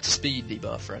Smuggler. Yeah, that's a speed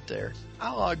debuff right there.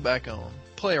 I log back on,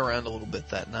 play around a little bit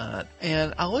that night,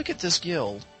 and I look at this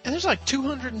guild, and there's like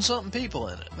 200 and something people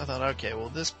in it. I thought, okay, well,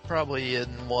 this probably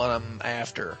isn't what I'm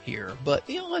after here, but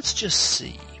let's just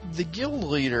see. The guild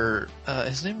leader,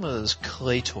 his name was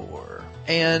Claytor,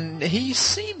 and he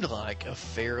seemed like a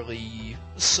fairly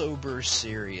sober,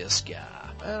 serious guy.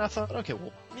 And I thought, okay,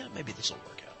 well, maybe this will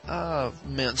work out. I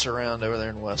mince around over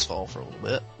there in Westfall for a little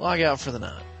bit, log out for the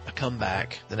night. I come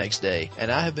back the next day,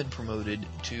 and I have been promoted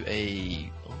to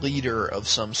a leader of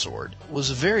some sort. It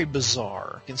was very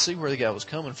bizarre. You can see where the guy was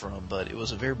coming from, but it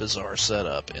was a very bizarre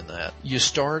setup in that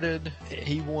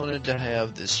he wanted to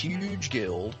have this huge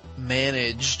guild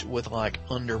managed with like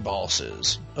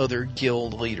underbosses, other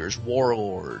guild leaders,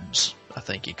 warlords, I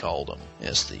think he called him,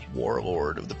 as the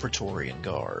warlord of the Praetorian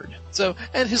Guard. So,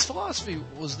 and his philosophy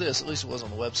was this, at least it was on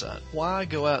the website: why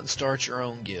go out and start your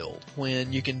own guild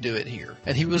when you can do it here?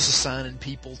 And he was assigning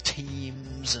people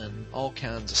teams and all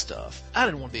kinds of stuff. I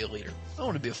didn't want to be a leader. I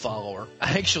wanted to be a follower.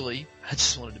 I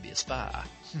just wanted to be a spy.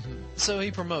 So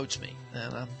he promotes me,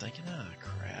 and I'm thinking,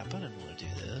 crap, I didn't want to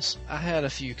do this. I had a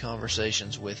few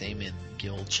conversations with him in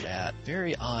guild chat.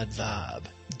 Very odd vibe.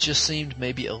 Just seemed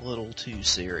maybe a little too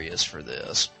serious for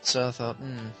this. So I thought,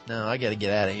 no, I gotta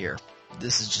get out of here.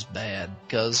 This is just bad,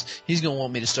 because he's going to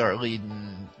want me to start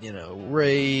leading,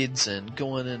 raids and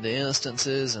going into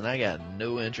instances, and I got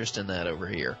no interest in that over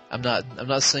here. I'm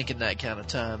not sinking that kind of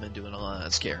time into an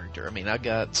alliance character. I mean, I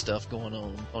got stuff going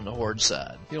on the Horde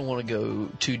side. You don't want to go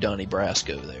too Donnie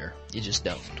Brasco there. You just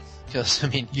don't. Because,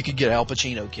 you could get Al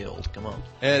Pacino killed. Come on.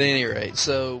 At any rate,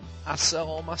 so I sell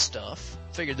all my stuff.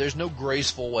 Figured there's no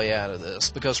graceful way out of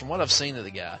this, because from what I've seen of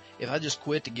the guy, if I just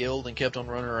quit the guild and kept on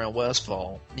running around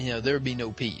Westfall, there would be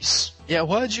no peace. Yeah,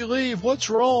 why'd you leave? What's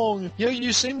wrong? Yeah,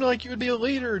 you seemed like you would be a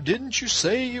leader. Didn't you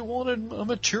say you wanted a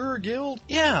mature guild?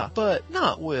 Yeah, but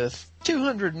not with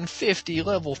 250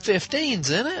 level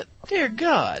 15s in it. Dear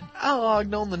God. I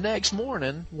logged on the next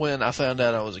morning when I found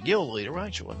out I was a guild leader. Well,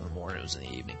 actually, it wasn't in the morning, it was in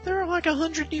the evening. There were like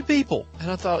 100 new people.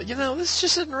 And I thought, this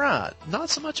just isn't right. Not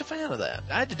so much a fan of that.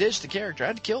 I had to ditch the character. I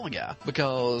had to kill the guy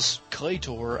because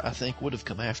Claytor, I think, would have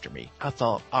come after me. I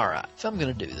thought, alright, if I'm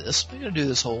going to do this, I'm going to do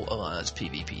this whole Alliance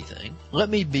PvP thing. Let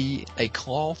me be a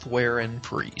cloth-wearing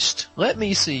priest. Let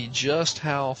me see just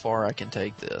how far I can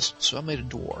take this. So I made a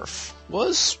dwarf.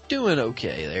 Was doing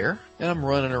okay there. And I'm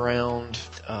running around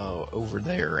over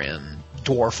there in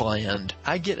Dwarfland.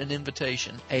 I get an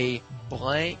invitation, a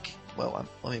blank... Well,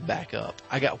 let me back up.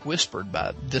 I got whispered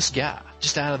by this guy,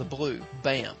 just out of the blue.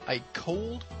 Bam. A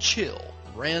cold chill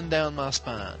ran down my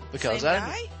spine because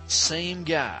same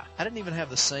guy. I didn't even have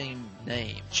the same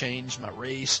name. Changed my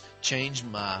race, changed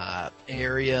my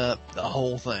area, the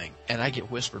whole thing. And I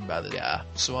get whispered by the guy.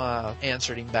 So I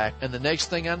answered him back. And the next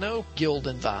thing I know, guild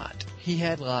invite. He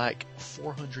had like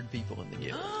 400 people in the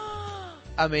guild.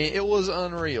 I mean, it was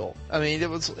unreal. I mean, it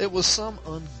was some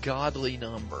ungodly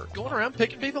number. Going around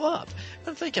picking people up.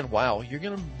 I'm thinking, wow, you're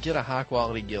going to get a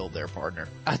high-quality guild there, partner.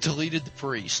 I deleted the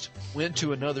priest, went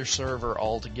to another server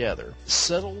altogether,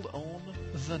 settled on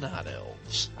the Night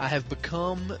Elves. I have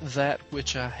become that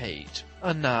which I hate,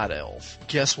 a Night Elf.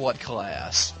 Guess what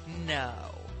class? No.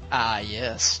 Ah,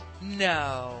 yes.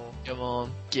 No. Come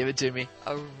on, give it to me.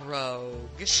 A rogue.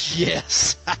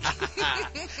 Yes.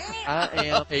 I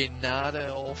am a Night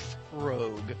Elf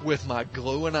rogue with my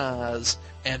glowing eyes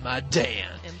and my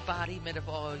dance. Embodiment of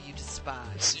all you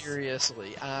despise.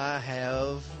 Seriously, I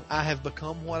have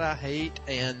become what I hate,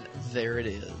 and there it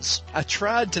is. I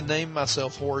tried to name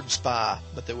myself Horde Spy,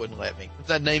 but they wouldn't let me.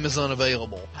 That name is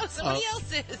unavailable. Oh, somebody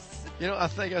else is. I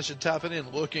think I should type it in,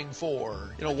 looking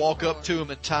for. Walk up to him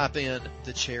and type in,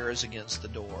 the chair is against the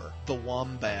door. The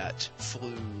wombat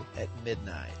flew at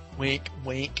midnight. Wink,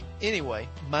 wink. Anyway,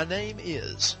 my name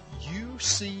is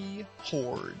UC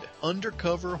Horde.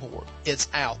 Undercover Horde. It's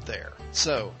out there.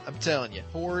 So, I'm telling you,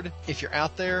 Horde, if you're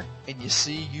out there and you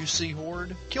see UC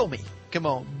Horde, kill me. Come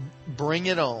on. Bring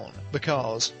it on,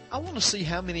 because I want to see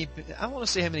how many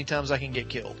times I can get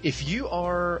killed. If you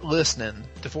are listening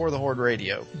to For the Horde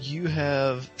Radio, you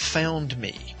have found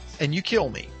me and you kill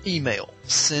me. Email,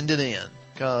 send it in,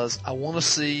 because I want to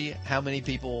see how many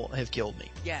people have killed me.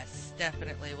 Yes,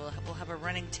 definitely. We'll have a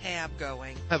running tab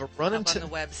going. Have a running tab on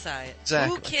the website.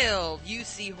 Exactly. Who killed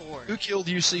UC Horde? Who killed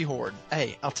UC Horde?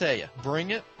 Hey, I'll tell you, bring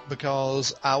it,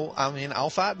 because I'll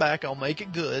fight back. I'll make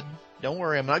it good. Don't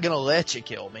worry, I'm not going to let you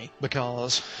kill me,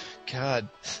 because, God,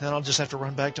 then I'll just have to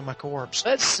run back to my corpse.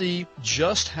 Let's see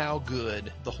just how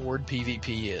good the Horde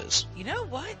PvP is. You know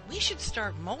what? We should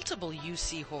start multiple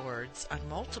UC Hordes on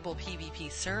multiple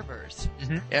PvP servers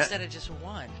instead of just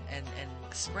one, and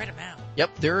spread them out.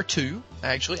 Yep, there are two.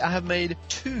 Actually, I have made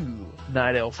 2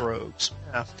 Night Elf rogues.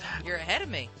 You're ahead of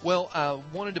me. Well, I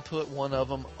wanted to put one of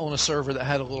them on a server that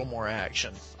had a little more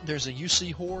action. There's a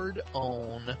UC Horde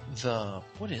on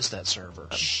what is that server?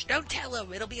 Shh, don't tell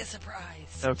them. It'll be a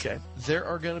surprise. Okay. There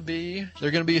are going to be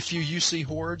a few UC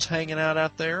Hordes hanging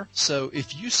out there. So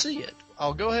if you see it,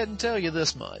 I'll go ahead and tell you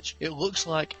this much. It looks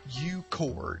like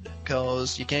U-Cord,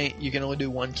 because you can only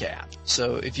do one cap.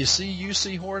 So if you see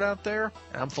UC Horde out there,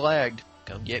 I'm flagged.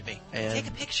 Come get me. And take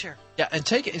a picture. Yeah, and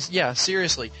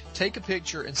seriously, take a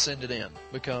picture and send it in,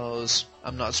 because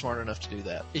I'm not smart enough to do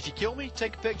that. If you kill me,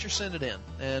 take a picture, send it in,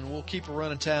 and we'll keep a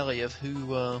running tally of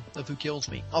who kills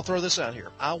me. I'll throw this out here.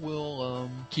 I will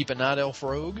keep a Night Elf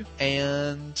rogue,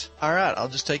 and alright, I'll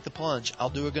just take the plunge. I'll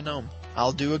do a gnome.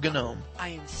 I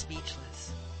am speechless.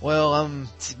 Well,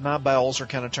 my bowels are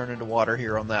kind of turning to water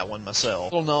here on that one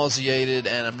myself. A little nauseated,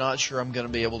 and I'm not sure I'm going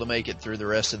to be able to make it through the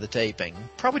rest of the taping.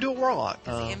 Probably do a warlock.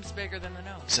 Because the imp's bigger than the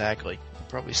gnome. Exactly.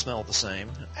 Probably smell the same.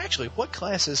 Actually, what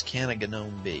classes can a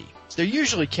gnome be? They're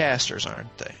usually casters,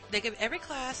 aren't they? Every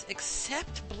class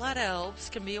except Blood Elves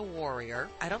can be a warrior.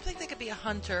 I don't think they could be a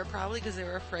hunter, probably because they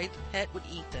were afraid the pet would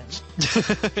eat them.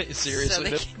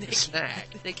 Seriously,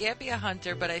 they can't be a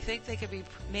hunter, but I think they could be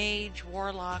mage,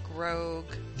 warlock, rogue.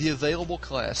 The available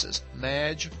classes: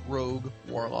 mage, rogue,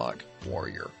 warlock,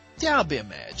 warrior. Yeah, I'll be a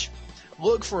mage.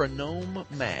 Look for a gnome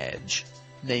mage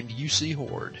named UC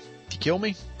Horde. If you kill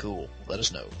me, cool. Let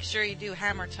us know. Sure you do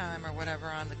hammer time or whatever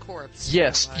on the corpse.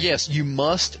 Yes, you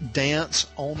must dance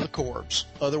on the corpse.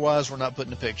 Otherwise, we're not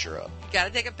putting a picture up. You gotta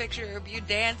take a picture of you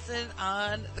dancing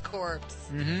on the corpse.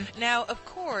 Mm-hmm. Now, of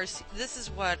course, this is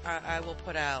what I will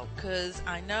put out, because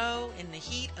I know in the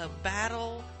heat of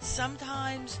battle,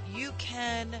 sometimes you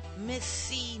can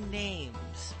missee names.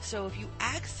 So if you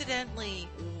accidentally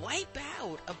wipe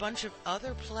out a bunch of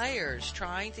other players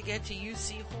trying to get to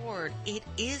UC Horde, it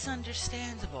is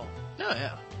understandable. Oh,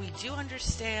 yeah. We do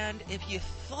understand if you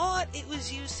thought it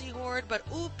was UC Horde, but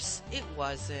oops, it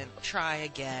wasn't. Try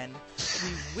again.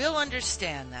 We will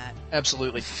understand that.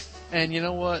 Absolutely. And you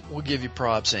know what? We'll give you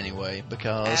props anyway,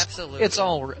 because Absolutely.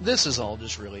 This is all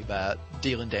just really about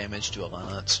dealing damage to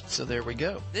Alliance. So there we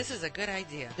go. This is a good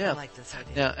idea. Yeah. I like this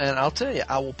idea. Now, and I'll tell you,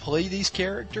 I will play these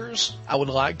characters. I would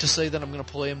like to say that I'm going to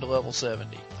play them to level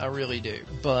 70. I really do.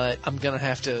 But I'm going to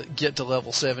have to get to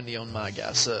level 70 on my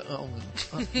guy, on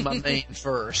my main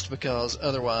first, because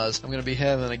otherwise I'm going to be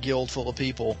having a guild full of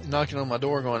people knocking on my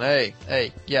door going,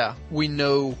 hey, yeah, we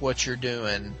know what you're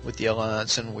doing with the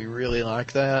Alliance, and we really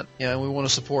like that. and we want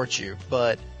to support you.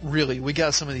 But really, we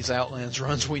got some of these Outlands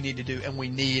runs we need to do, and we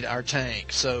need our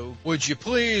tank. So would you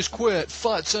please quit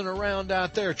futzing around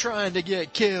out there trying to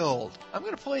get killed? I'm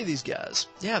going to play these guys.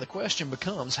 Yeah, the question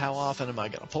becomes, how often am I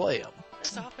going to play them?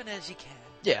 As often as you can.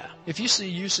 Yeah, if you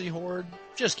see UC Horde,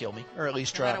 just kill me, or at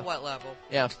least try. No matter what level.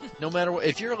 Yeah, no matter what.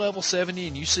 If you're level 70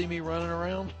 and you see me running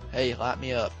around, hey, light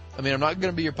me up. I mean, I'm not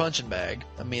going to be your punching bag.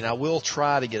 I mean, I will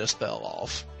try to get a spell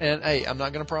off. And, hey, I'm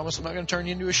not going to promise I'm not going to turn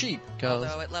you into a sheep.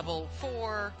 Although at level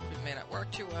 4, it may not work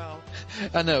too well.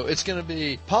 I know, it's going to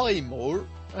be polymorph.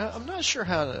 I'm not sure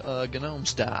how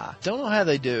gnomes die. Don't know how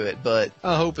they do it, but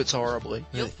I hope it's horribly.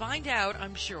 You'll find out,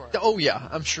 I'm sure. Oh, yeah,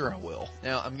 I'm sure I will.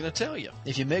 Now, I'm going to tell you,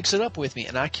 if you mix it up with me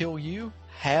and I kill you,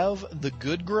 have the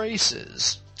good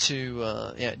graces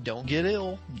to, don't get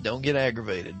ill, don't get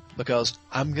aggravated, because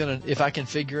if I can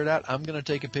figure it out, I'm going to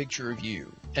take a picture of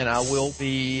you, and I will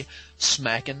be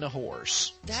smacking the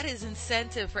horse. That is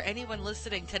incentive for anyone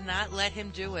listening to not let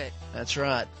him do it. That's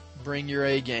right. Bring your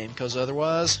A game, because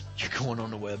otherwise, you're going on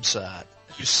the website.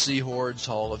 You see Horde's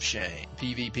Hall of Shame,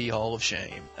 PVP Hall of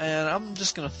Shame. And I'm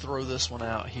just going to throw this one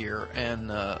out here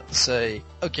and say,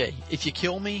 okay, if you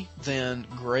kill me, then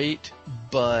great,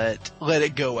 but let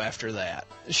it go after that.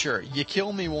 Sure, you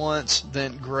kill me once,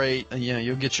 then great,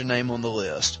 you'll get your name on the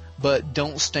list. But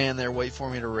don't stand there, wait for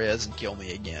me to res and kill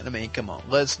me again. I mean, come on.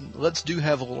 Let's do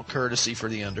have a little courtesy for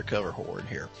the undercover horde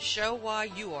here. Show why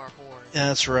you are horde.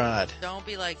 That's right. Don't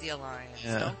be like the Alliance.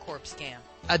 Yeah. Don't corpse scam.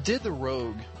 I did the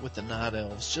rogue with the Night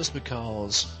Elves just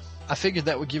because I figured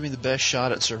that would give me the best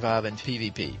shot at surviving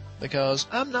PvP. Because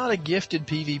I'm not a gifted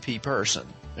PvP person.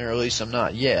 Or at least I'm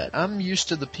not yet. I'm used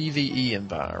to the PvE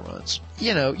environments.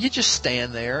 You just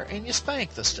stand there and you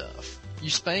spank the stuff. You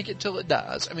spank it till it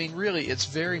dies. I mean, really, it's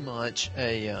very much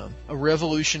a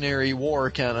Revolutionary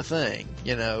War kind of thing.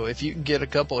 If you can get a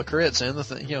couple of crits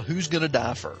in, who's going to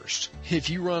die first? If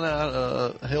you run out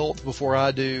of health before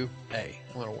I do, hey,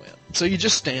 I'm going to win. So you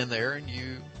just stand there and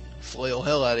you flail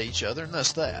hell out of each other, and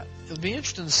that's that. It'll be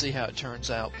interesting to see how it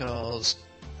turns out, because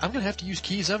I'm going to have to use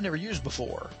keys I've never used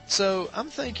before. So I'm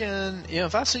thinking,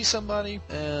 if I see somebody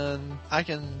and I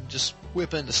can just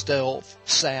whip into stealth,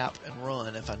 sap, and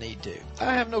run if I need to.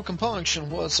 I have no compunction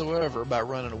whatsoever about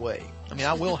running away. I mean,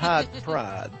 I will hide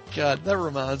pride. God, that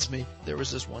reminds me, there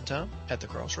was this one time at the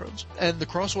crossroads, and the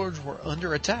crossroads were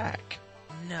under attack.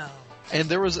 No. And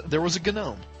there was a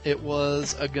gnome. It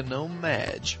was a gnome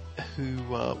mage who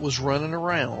was running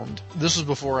around. This was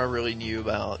before I really knew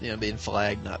about being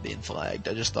flagged, not being flagged.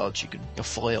 I just thought you could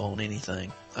flail on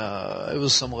anything. It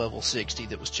was some level 60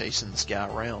 that was chasing this guy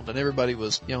around, and everybody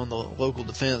was on the local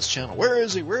defense channel. Where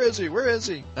is he? Where is he? Where is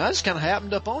he? And I just kind of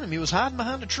happened up on him. He was hiding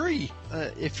behind a tree.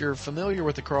 If you're familiar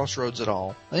with the crossroads at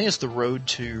all, I think it's the road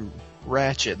to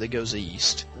Ratchet that goes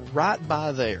east. Right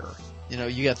by there.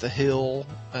 You got the hill,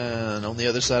 and on the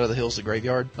other side of the hill is the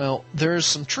graveyard. Well, there's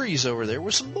some trees over there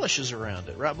with some bushes around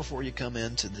it, right before you come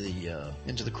into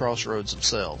the crossroads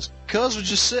themselves. Cuz was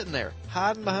just sitting there,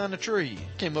 hiding behind a tree.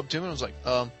 Came up to him and was like,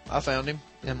 I found him.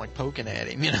 And I'm like poking at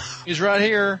him, He's right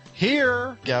here.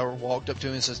 Here! Guy walked up to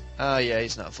him and says, yeah,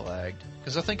 he's not flagged.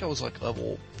 Because I think I was like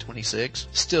level 26.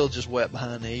 Still just wet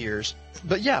behind the ears.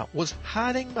 But yeah, was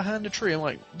hiding behind a tree. I'm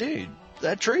like, dude,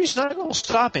 that tree's not going to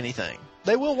stop anything.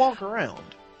 They will walk around.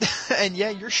 And yeah,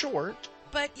 you're short.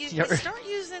 But you start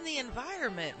using the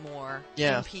environment more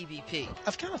in PvP.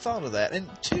 I've kind of thought of that. And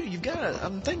two,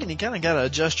 I'm thinking you kind of got to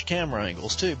adjust your camera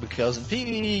angles too, because in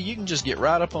PvP you can just get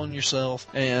right up on yourself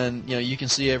and, you can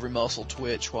see every muscle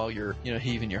twitch while you're,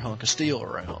 heaving your hunk of steel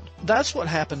around. That's what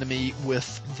happened to me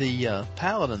with the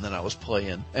paladin that I was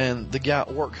playing and the guy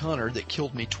Orc Hunter that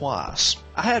killed me twice.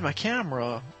 I had my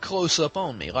camera close up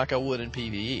on me like I would in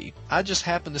PvE. I just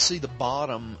happened to see the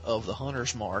bottom of the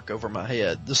hunter's mark over my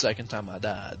head the second time I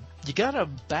died. You gotta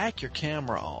back your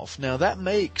camera off. Now that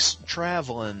makes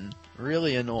traveling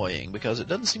really annoying because it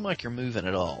doesn't seem like you're moving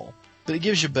at all. But it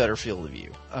gives you a better field of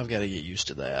view. I've got to get used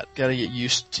to that. Got to get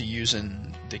used to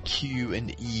using the Q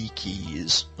and E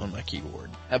keys on my keyboard.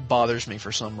 That bothers me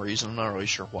for some reason. I'm not really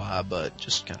sure why, but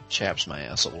just kind of chaps my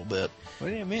ass a little bit. What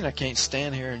do you mean I can't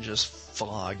stand here and just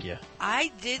flog you?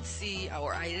 I did see,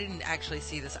 or I didn't actually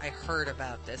see this, I heard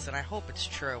about this, and I hope it's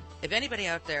true. If anybody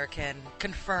out there can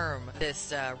confirm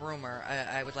this rumor,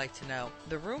 I would like to know.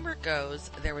 The rumor goes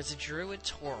there was a druid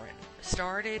Tauren,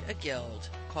 started a guild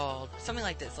called something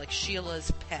like this, like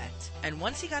Sheila's pet. And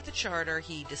once he got the charter,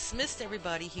 he dismissed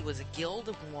everybody. He was a guild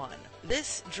of one.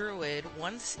 This druid,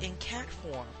 once in cat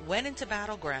form, went into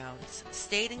battlegrounds,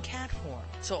 stayed in cat form.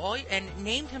 And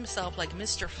named himself like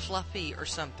Mr. Fluffy or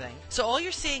something. So all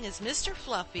you're seeing is Mr.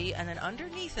 Fluffy, and then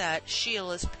underneath that,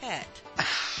 Sheila's pet.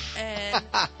 And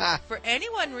for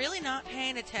anyone really not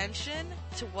paying attention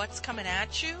to what's coming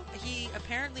at you, he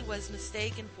apparently was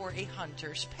mistaken for a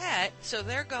hunter's pet. So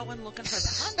they're going looking for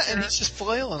the hunter. And he's just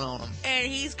flailing on him. And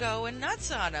he's going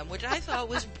nuts on him, which I thought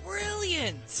was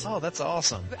brilliant. Oh, that's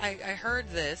awesome. I heard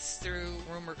this through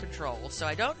rumor control, so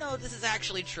I don't know if this is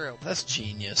actually true. That's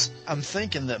genius. I'm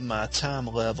thinking that my time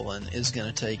leveling is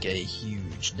going to take a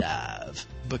huge dive,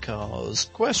 because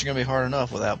quests are going to be hard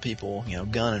enough without people,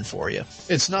 gunning for you.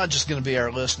 It's not just going to be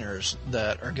our listeners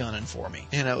that are gunning for me.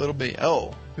 It'll be,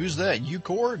 oh, who's that? You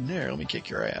Cord? There, let me kick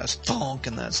your ass. Thonk,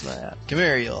 and that's that. Come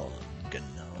here, you gnome.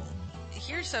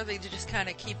 Here's something to just kind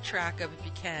of keep track of if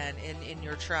you can in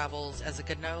your travels as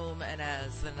a gnome and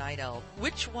as the night elf.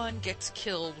 Which one gets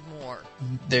killed more?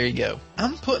 There you go.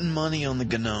 I'm putting money on the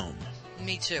gnome.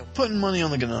 Me too. Putting money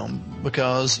on the gnome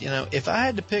because, if I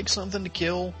had to pick something to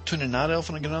kill between a night elf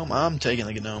and a gnome, I'm taking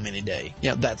the gnome any day.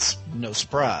 That's no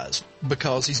surprise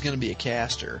because he's going to be a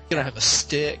caster. He's going to have a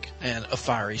stick and a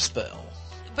fiery spell.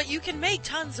 But you can make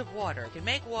tons of water. You can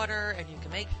make water and you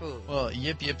can make food. Well,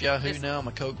 yip yahoo, now I'm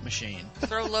a Coke machine.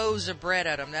 Throw loaves of bread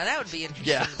at them. Now that would be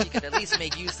interesting if you could at least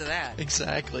make use of that.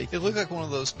 Exactly. It looked like one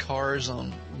of those cars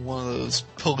on one of those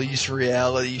police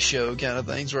reality show kind of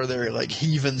things where they're like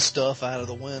heaving stuff out of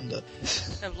the window.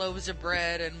 Have loaves of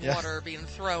bread and water being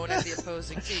thrown at the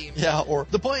opposing team. Yeah, or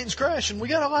the plane's crashing. We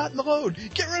got to lighten the load.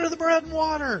 Get rid of the bread and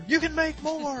water. You can make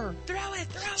more. Throw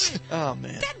it. Oh,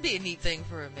 man. That'd be a neat thing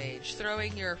for a mage.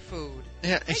 Throwing your food.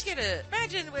 Yeah,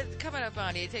 imagine with coming up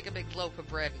on you, take a big loaf of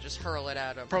bread and just hurl it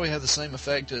at them. Probably have the same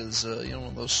effect as one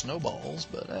of those snowballs,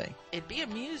 but hey, it'd be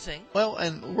amusing. Well,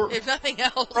 and if nothing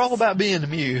else, we're all about being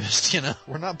amused.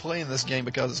 We're not playing this game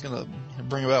because it's going to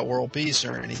bring about world peace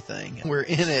or anything. We're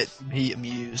in it to be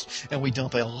amused, and we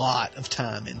dump a lot of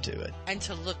time into it and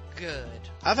to look good.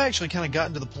 I've actually kind of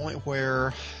gotten to the point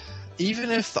where,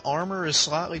 even if the armor is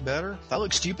slightly better, if I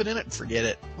look stupid in it, forget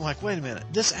it. I'm like, wait a minute,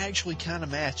 this actually kind of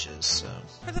matches. So.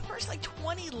 For the first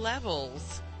 20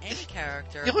 levels, any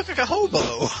character, you look like a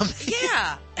hobo.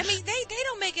 Yeah, I mean they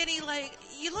don't make any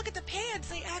you look at the pants,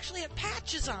 they actually have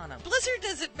patches on them. Blizzard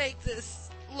doesn't make this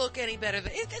look any better.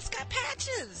 It's got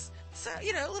patches. So,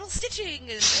 little stitching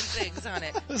and things on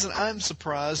it. Listen, I'm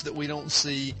surprised that we don't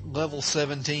see level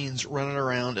 17s running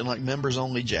around in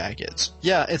members-only jackets.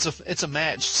 Yeah, it's a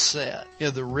matched set.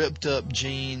 The ripped up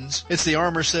jeans. It's the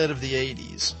armor set of the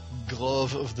 80s.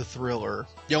 Glove of the Thriller.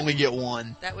 You only get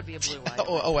one. That would be a blue item.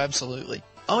 Oh, absolutely.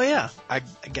 Oh, yeah. I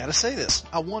gotta say this.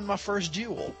 I won my first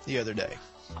duel the other day.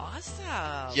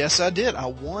 Awesome. Yes, I did. I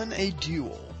won a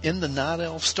duel in the Night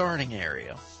Elf starting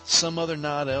area. Some other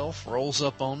Night Elf rolls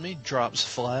up on me, drops a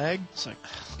flag. It's like,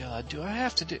 oh, God, do I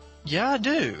have to do... Yeah, I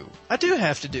do. I do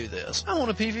have to do this. I'm on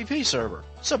a PvP server.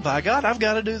 So, by God, I've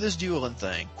got to do this dueling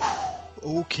thing.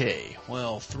 Okay,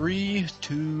 well, 3,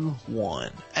 2,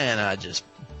 1. And I just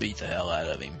beat the hell out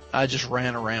of him. I just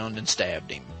ran around and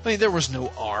stabbed him. I mean, there was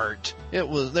no art. There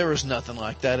was nothing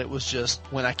like that. It was just,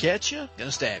 when I catch you,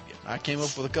 gonna stab you. I came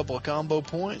up with a couple of combo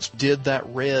points, did that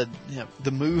red, the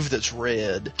move that's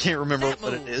red. Can't remember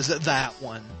what it is. That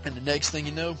one. And the next thing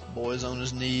you know, boy's on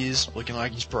his knees, looking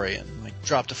like he's praying.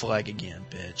 Drop the flag again,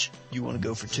 bitch. You want to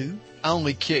go for 2? I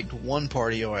only kicked one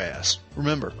part of your ass.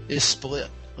 Remember, it's split.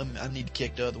 I need to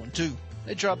kick the other one too.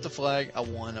 They dropped the flag. I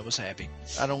won. I was happy.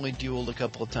 I'd only dueled a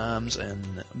couple of times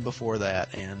and before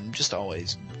that, and just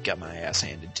always got my ass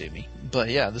handed to me. But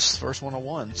yeah, this is the first one I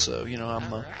won, so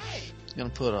I'm gonna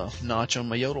put a notch on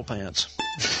my yodel pants.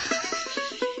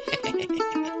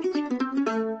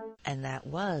 And that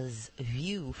was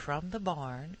View from the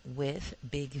Barn with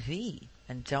Big V.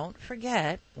 And don't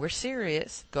forget, we're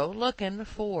serious. Go looking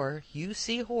for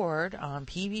UC Horde on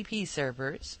PvP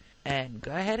servers. And go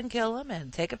ahead and kill him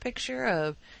and take a picture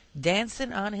of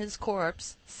dancing on his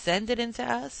corpse. Send it in to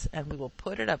us and we will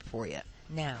put it up for you.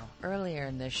 Now, earlier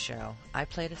in this show, I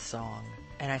played a song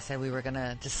and I said we were going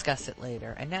to discuss it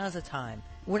later. And now's the time.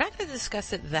 We're not going to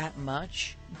discuss it that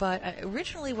much, but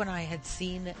originally when I had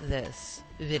seen this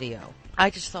video,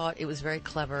 I just thought it was very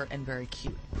clever and very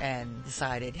cute and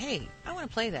decided, hey, I want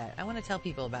to play that. I want to tell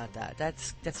people about that.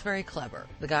 That's very clever.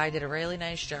 The guy did a really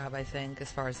nice job, I think,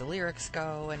 as far as the lyrics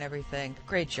go and everything.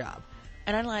 Great job.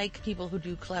 And I like people who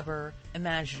do clever,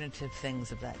 imaginative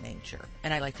things of that nature.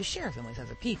 And I like to share them with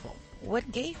other people.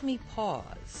 what gave me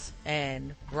pause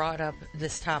and brought up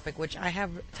this topic, which I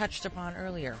have touched upon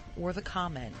earlier, were the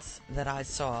comments that I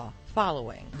saw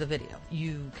following the video.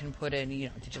 You can put in,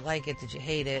 did you like it? Did you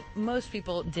hate it? Most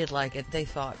people did like it. They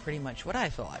thought pretty much what I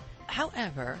thought.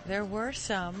 However, there were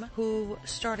some who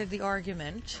started the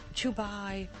argument to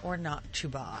buy or not to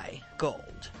buy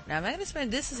gold. Now, I'm not going to spend,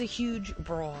 this is a huge,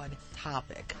 broad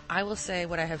topic. I will say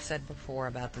what I have said before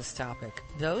about this topic.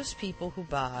 Those people who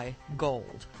buy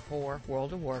gold for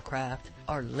World of Warcraft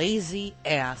are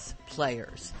lazy-ass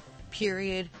players.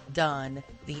 Period. Done.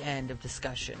 The end of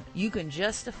discussion. You can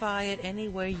justify it any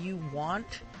way you want.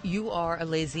 You are a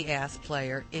lazy-ass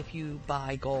player if you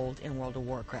buy gold in World of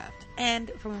Warcraft.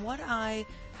 And from what I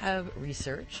have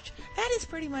researched, that is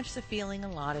pretty much the feeling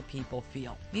a lot of people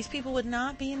feel. These people would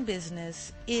not be in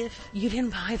business if you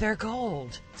didn't buy their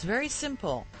gold. It's very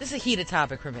simple. This is a heated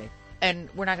topic for me, and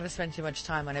we're not going to spend too much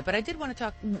time on it, but I did want to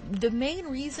talk. The main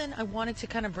reason I wanted to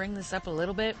kind of bring this up a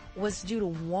little bit was due to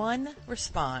one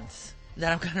response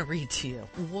that I'm going to read to you.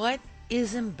 What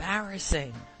is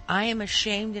embarrassing? I am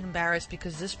ashamed and embarrassed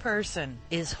because this person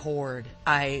is Horde.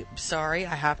 I'm sorry,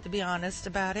 I have to be honest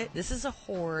about it. This is a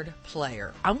Horde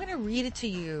player. I'm going to read it to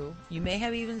you. You may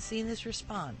have even seen this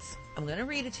response. I'm going to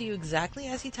read it to you exactly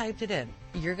as he typed it in.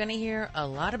 You're going to hear a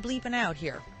lot of bleeping out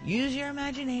here. Use your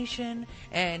imagination,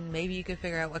 and maybe you can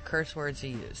figure out what curse words he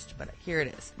used. But here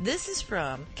it is. This is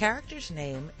from, character's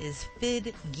name is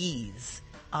Fid Geese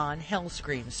on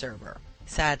Hellscream server.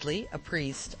 Sadly, a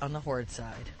priest on the Horde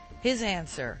side. His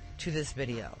answer to this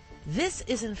video. This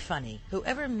isn't funny.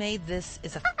 Whoever made this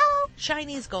is a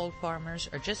Chinese gold farmers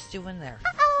are just doing their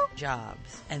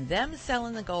jobs. And them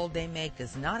selling the gold they make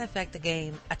does not affect the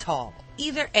game at all.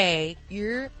 Either A,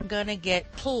 you're gonna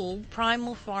get pulled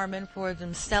primal farming for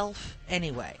themselves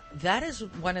anyway. That is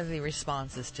one of the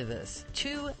responses to this.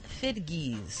 To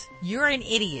Fidgees, you're an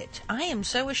idiot. I am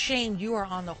so ashamed you are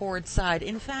on the Horde side.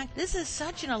 In fact, this is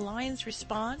such an alliance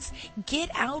response. Get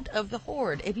out of the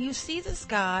Horde. If you see this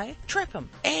guy, trip him.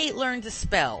 A, learn to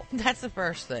spell. That's the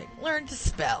first thing. Learn to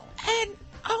spell. And,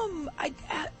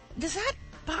 does that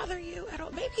bother you at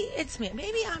all? Maybe it's me.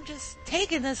 Maybe I'm just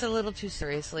taking this a little too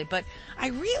seriously, but I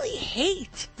really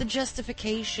hate the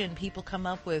justification people come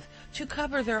up with to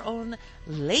cover their own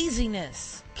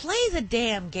laziness. Play the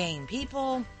damn game,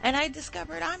 people. And I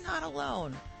discovered I'm not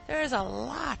alone. There's a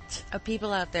lot of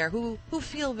people out there who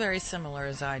feel very similar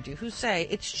as I do, who say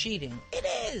it's cheating. It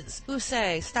is. Who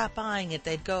say stop buying it,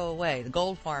 they'd go away. The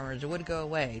gold farmers would go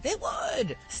away. They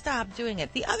would. Stop doing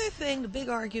it. The other thing, the big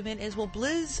argument is, well,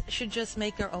 Blizz should just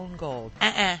make their own gold.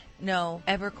 No.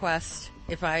 EverQuest,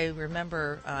 if I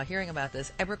remember hearing about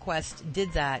this, EverQuest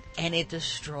did that, and it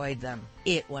destroyed them.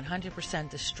 It 100%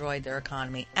 destroyed their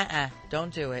economy.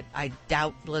 Don't do it. I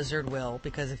doubt Blizzard will,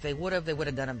 because if they would have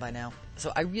done it by now.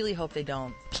 So I really hope they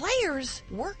don't. Players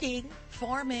working,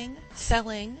 farming,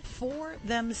 selling for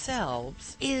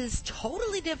themselves is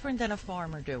totally different than a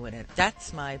farmer doing it.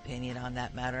 That's my opinion on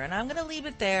that matter, and I'm going to leave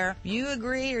it there. You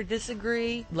agree or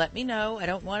disagree, let me know. I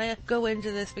don't want to go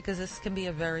into this because this can be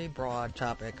a very broad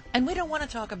topic. And we don't want to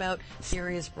talk about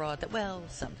serious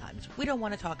sometimes. We don't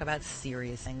want to talk about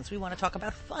serious things. We want to talk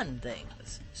about fun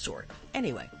things, sort of.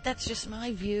 Anyway, that's just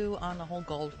my view on the whole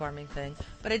gold farming thing.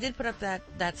 But I did put up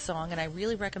that song, and I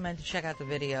really recommend to check out the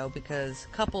video because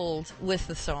coupled with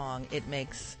the song, it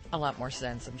makes a lot more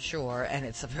sense, I'm sure, and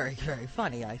it's very, very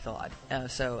funny, I thought.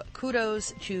 So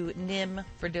kudos to Nim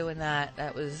for doing that.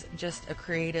 That was just a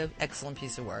creative, excellent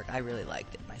piece of work. I really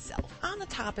liked it myself. On the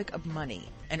topic of money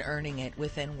and earning it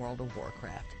within World of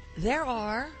Warcraft, there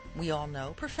are, we all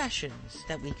know, professions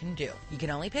that we can do. You can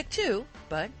only pick two,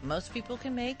 but most people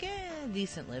can make a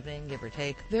decent living, give or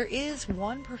take. There is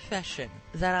one profession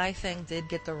that I think did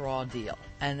get the raw deal,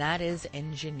 and that is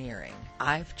engineering.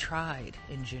 I've tried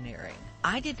engineering.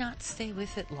 I did not stay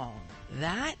with it long.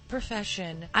 That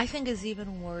profession, I think, is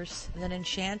even worse than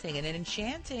enchanting, and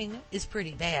enchanting is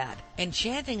pretty bad.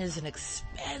 Enchanting is an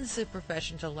expensive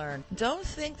profession to learn. Don't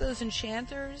think those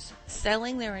enchanters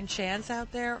selling their enchants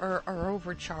out there are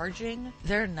overcharging.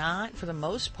 They're not. For the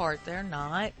most part, they're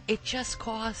not. It just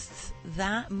costs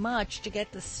that much to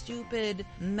get the stupid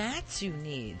mats you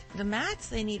need. The mats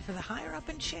they need for the higher up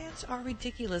enchants are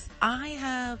ridiculous. I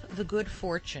have the good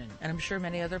fortune, and I'm sure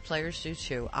many other players do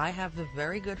too, I have the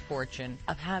very good fortune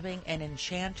of having an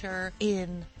enchanter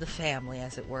in the family,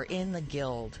 as it were, in the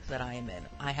guild that I am in.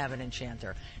 I have an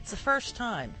enchanter. It's the first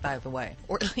time, by the way,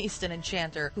 or at least an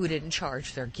enchanter who didn't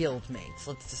charge their guild mates.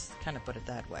 Let's just kind of put it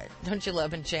that way. Don't you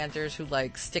love enchanters who,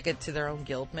 like, stick it to their own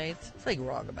guildmates? It's, like,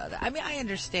 wrong about that. I mean, I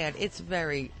understand it's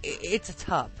a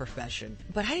tough profession,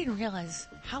 but I didn't realize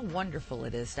how wonderful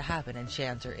it is to have an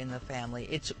enchanter in the family.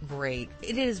 It's great.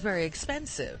 It is very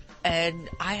expensive, and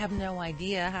I have no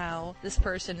idea how this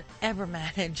person ever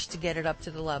managed to get it up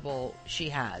to the level she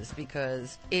has,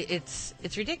 because it's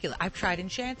ridiculous. I've tried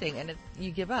enchanting, and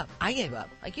you give up. I gave up.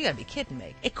 Like, you gotta be kidding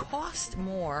me. It costs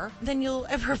more than you'll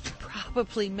ever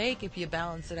probably make if you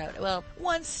balance it out. Well,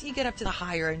 once you get up to the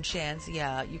higher enchants,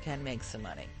 yeah, you can make some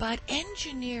money. But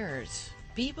engineers,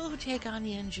 people who take on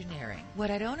the engineering,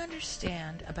 what I don't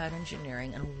understand about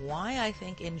engineering and why I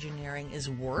think engineering is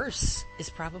worse, is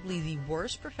probably the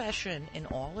worst profession in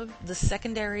all of the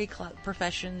secondary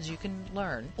professions you can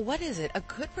learn. What is it? A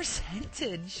good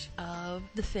percentage of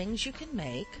the things you can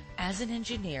make as an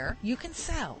engineer, you can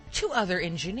sell to other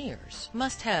engineers.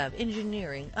 Must have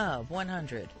engineering of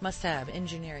 100. Must have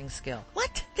engineering skill.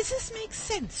 What? Does this make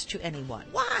sense to anyone?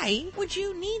 Why would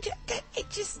you need to? It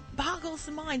just boggles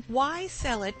the mind. Why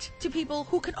sell it to people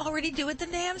who can already do it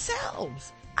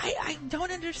themselves? I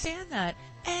don't understand that.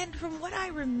 And from what I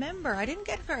remember, I didn't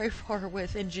get very far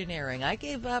with engineering. I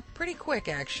gave up pretty quick,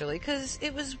 actually, because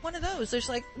it was one of those. There's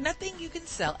like nothing you can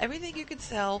sell. Everything you can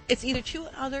sell, it's either to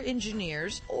other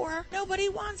engineers or nobody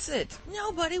wants it.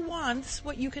 Nobody wants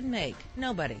what you can make.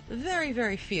 Nobody. Very,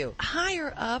 very few.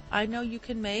 Higher up, I know you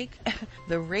can make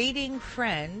the raiding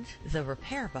friend, the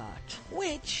repair bot,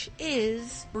 which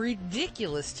is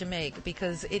ridiculous to make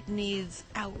because it needs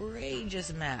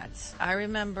outrageous mats. I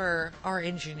remember our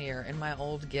engineer in my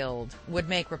old guild would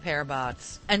make repair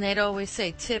bots, and they'd always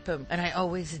say tip him, and I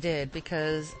always did,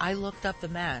 because I looked up the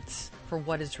mats for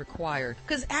what is required.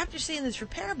 Because after seeing this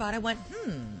repair bot, I went,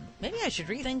 maybe I should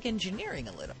rethink engineering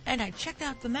a little. And I checked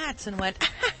out the mats and went,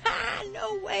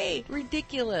 no way,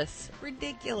 ridiculous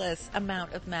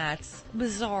amount of mats,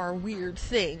 bizarre, weird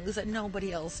things that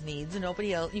nobody else needs.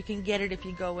 Nobody else, you can get it if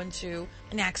you go into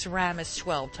an Axaramis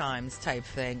 12 times type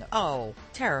thing. Oh,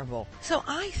 terrible. So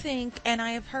I think, and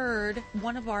I have heard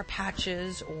one of our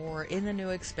patches or in the new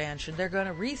expansion, they're going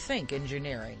to rethink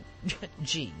engineering.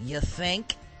 Gee, you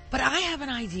think? But I have an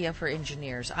idea for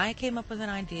engineers. I came up with an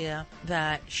idea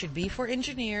that should be for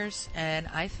engineers, and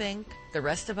I think the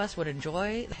rest of us would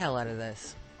enjoy the hell out of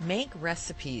this. Make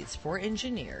recipes for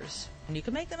engineers, and you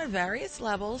can make them at various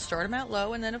levels. Start them out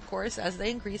low, and then, of course, as they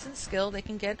increase in skill, they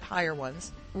can get higher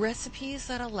ones. Recipes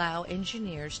that allow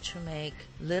engineers to make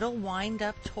little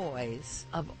wind-up toys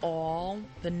of all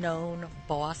the known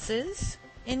bosses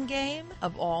in-game,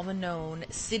 of all the known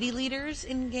city leaders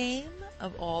in-game,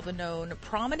 of all the known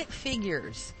prominent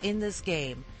figures in this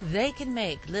game. They can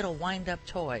make little wind-up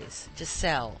toys to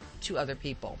sell to other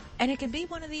people. And it can be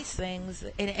one of these things,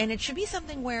 and it should be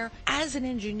something where, as an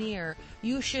engineer,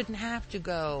 you shouldn't have to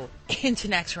go into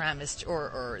Naxxramas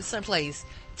or someplace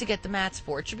to get the mats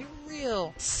for. It should be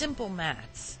real simple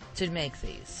mats to make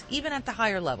these. Even at the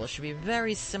higher level, should be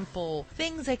very simple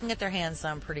things they can get their hands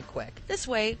on pretty quick. This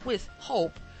way, with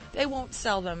hope, they won't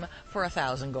sell them for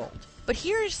 1,000 gold. But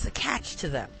here's the catch to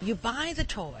them. You buy the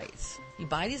toys. You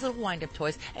buy these little wind-up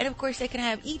toys, and of course they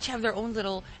can each have their own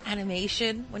little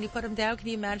animation when you put them down. Can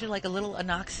you imagine like a little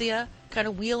Anoxia kind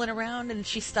of wheeling around, and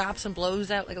she stops and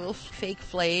blows out like a little fake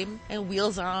flame and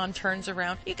wheels on, turns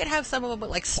around? You could have some of them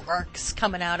with like sparks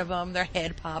coming out of them. Their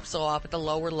head pops off at the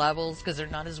lower levels because they're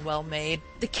not as well made.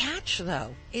 The catch,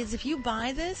 though, is if you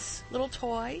buy this little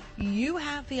toy, you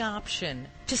have the option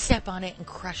to step on it and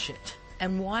crush it.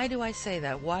 And why do I say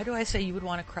that? Why do I say you would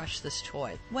want to crush this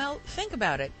toy? Well, think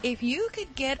about it. If you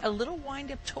could get a little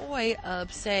wind-up toy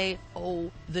of, say,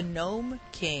 the Gnome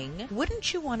King,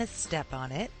 wouldn't you want to step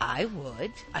on it? I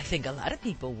would. I think a lot of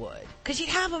people would. Because you'd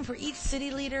have them for each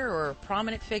city leader or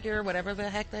prominent figure, whatever the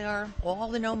heck they are, all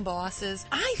the gnome bosses.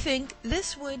 I think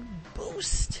this would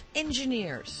boost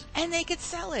engineers. And they could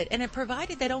sell it. And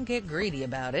provided they don't get greedy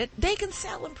about it, they can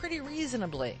sell them pretty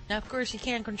reasonably. Now, of course, you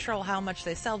can't control how much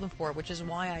they sell them for, which is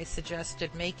why I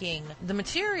suggested making the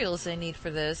materials they need for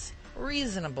this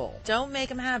reasonable. Don't make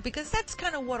them have, because that's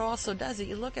kind of what also does it.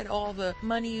 You look at all the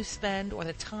money you spend or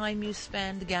the time you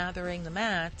spend gathering the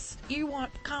mats, you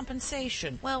want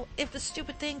compensation. Well, if the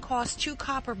stupid thing costs 2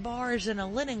 copper bars and a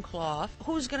linen cloth,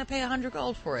 who's going to pay 100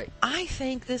 gold for it? I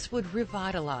think this would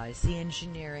revitalize the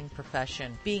engineering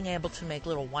profession, being able to make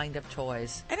little wind-up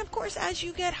toys. And of course, as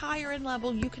you get higher in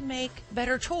level, you can make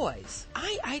better toys.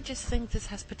 I just think this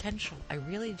has potential. I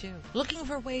really do. Looking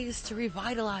for ways to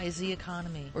revitalize the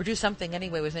economy, or do something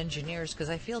anyway with engineers, because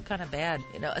I feel kind of bad.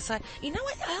 Aside, you know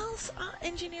what else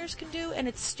engineers can do? And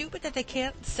it's stupid that they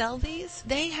can't sell these.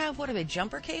 They have, what are they,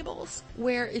 jumper cables?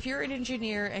 Where if you're an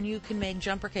engineer and you can make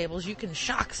jumper cables, you can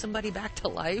shock somebody back to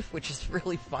life, which is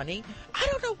really funny. I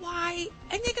don't know why,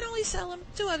 and they can only sell them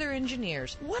to other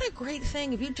engineers. What a great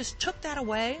thing if you just took that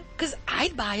away, because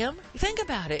I'd buy them. Think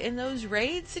about it, in those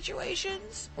raid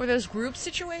situations, or those group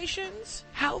situations,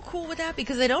 how cool would that be?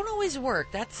 Because they don't always work,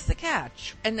 that's the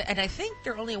catch. And I think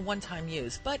they're only a one-time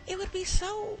use, but it would be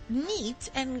so neat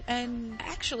and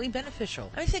actually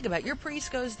beneficial. I mean, think about it, your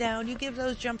priest goes down, you give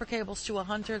those jumper cables to a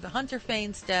hunter, the hunter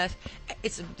feigns death,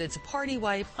 it's a party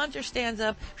wipe, hunter stands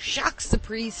up, shocks the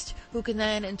priest, who can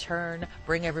then in turn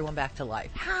bring everyone back to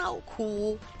life. How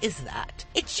cool is that?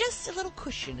 It's just a little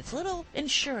cushion, it's a little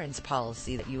insurance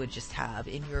policy that you would just have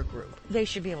in your group. They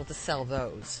should be able to sell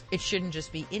those. It shouldn't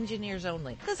just be engineers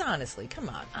only. Because honestly, come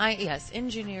on. Yes,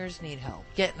 engineers need help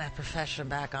getting that profession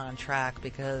back on track,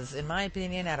 because in my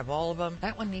opinion, out of all of them,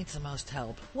 that one needs the most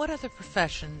help. What other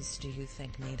professions do you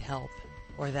think need help,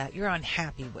 or that you're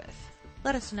unhappy with?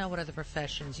 Let us know what other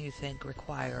professions you think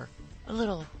require a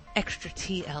little extra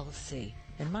TLC.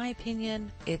 In my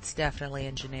opinion, it's definitely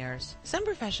engineers. Some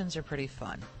professions are pretty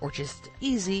fun, or just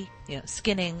easy.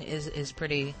 Skinning is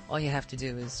pretty, all you have to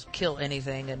do is kill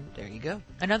anything, and there you go.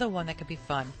 Another one that could be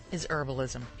fun is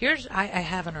herbalism. I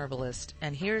have an herbalist,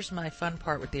 and here's my fun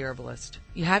part with the herbalist.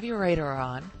 You have your radar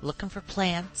on, looking for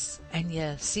plants, and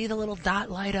you see the little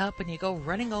dot light up, and you go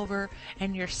running over,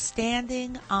 and you're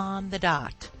standing on the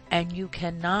dot, and you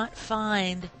cannot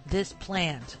find this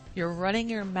plant. You're running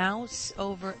your mouse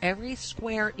over every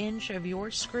square inch of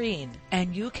your screen,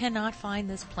 and you cannot find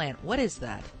this plant. What is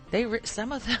that?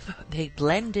 Some of them, they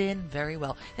blend in very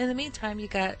well. In the meantime, you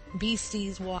got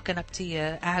beasties walking up to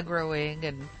you, aggroing,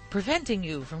 and preventing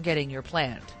you from getting your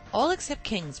plant. All except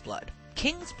King's Blood.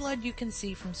 King's Blood you can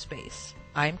see from space.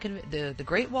 The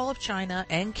Great Wall of China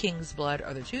and King's Blood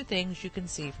are the two things you can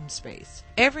see from space.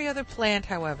 Every other plant,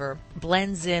 however,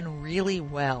 blends in really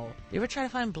well. You ever try to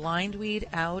find blindweed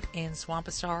out in Swamp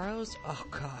of Sorrows? Oh,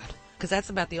 God. Because that's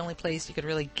about the only place you could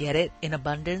really get it in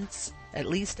abundance, at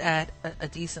least at a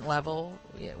decent level,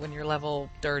 when you're level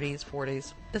 30s,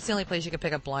 40s. That's the only place you can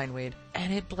pick up blindweed.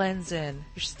 And it blends in.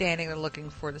 You're standing there looking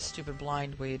for the stupid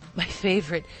blindweed. My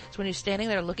favorite is when you're standing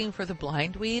there looking for the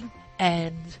blindweed,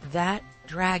 and that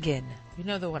dragon, you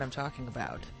know the one I'm talking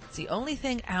about. It's the only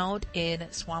thing out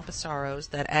in Swamp of Sorrows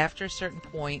that after a certain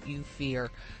point you fear.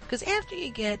 Because after you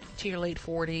get to your late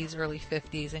 40s, early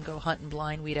 50s and go hunting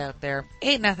blindweed out there,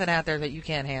 ain't nothing out there that you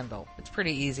can't handle. It's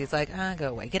pretty easy. It's like,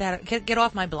 go away. Get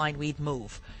off my blindweed,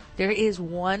 move. There is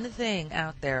one thing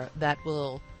out there that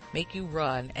will make you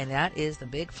run, and that is the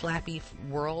big flappy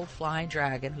world-flying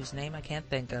dragon whose name I can't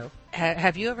think of.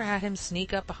 Have you ever had him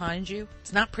sneak up behind you?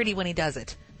 It's not pretty when he does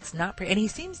it. It's not pretty. And he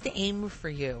seems to aim for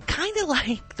you. Kind of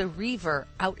like the Reaver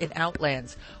out in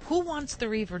Outlands. Who wants the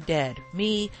Reaver dead?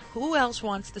 Me. Who else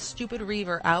wants the stupid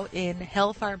Reaver out in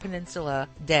Hellfire Peninsula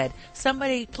dead?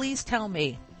 Somebody please tell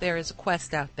me there is a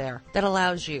quest out there that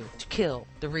allows you to kill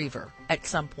the Reaver at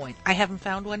some point. I haven't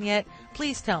found one yet.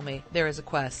 Please tell me there is a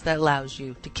quest that allows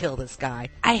you to kill this guy.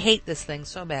 I hate this thing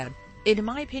so bad. In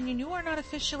my opinion, you are not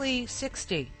officially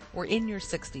 60 or in your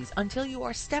 60s until you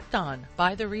are stepped on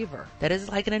by the Reaver. That is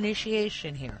like an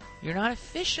initiation here. You're not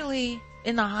officially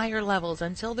in the higher levels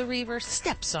until the Reaver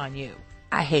steps on you.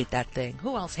 I hate that thing.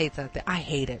 Who else hates that thing? I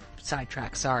hate it.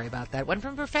 Sidetrack, sorry about that. Went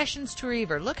from professions to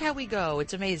Reaver. Look how we go.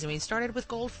 It's amazing. We started with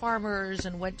gold farmers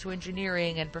and went to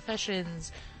engineering and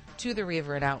professions to the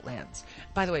Reaver in Outlands.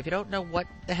 By the way, if you don't know what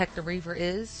the heck the Reaver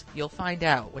is, you'll find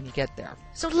out when you get there.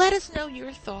 So let us know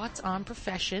your thoughts on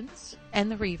professions and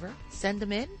the Reaver. Send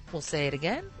them in. We'll say it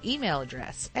again. Email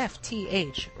address,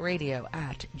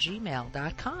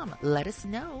 fthradio@gmail.com. Let us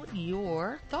know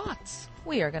your thoughts.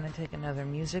 We are going to take another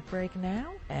music break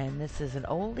now, and this is an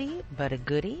oldie but a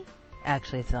goodie.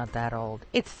 Actually, it's not that old.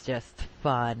 It's just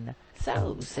fun.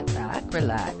 So sit back,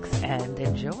 relax, and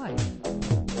enjoy.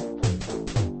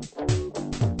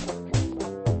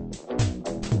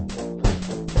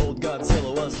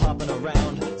 Godzilla was hopping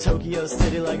around Tokyo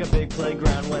City like a big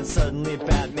playground when suddenly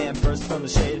Batman burst from the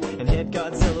shade and hit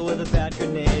Godzilla with a bat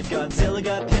grenade. Godzilla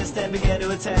got pissed and began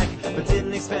to attack, but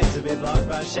didn't expect to be blocked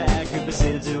by Shaq, who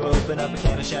proceeded to open up a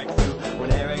can of Shaq Fu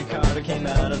when Aaron Carter came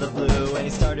out of the blue and he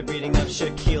started beating up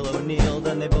Shaquille O'Neal.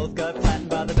 Then they both got flattened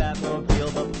by the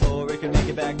Batmobile, but before we could make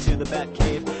it back to the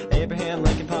Batcave, Abraham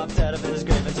Lincoln popped out of his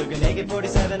grave and took an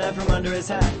AK-47 out from under his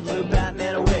hat, blew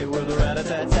Batman away with a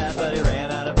rat-a-tat-tat, but he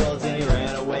ran out of bullets and he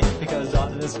ran away because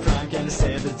Optimus Prime came to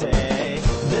save the day.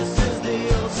 This is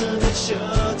the ultimate ultimate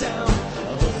showdown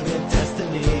of ultimate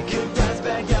destiny. Good guys,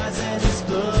 bad guys, and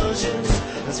explosions.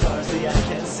 As far as the eye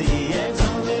can see, and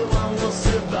only one will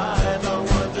survive. I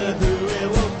wonder who it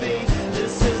will be.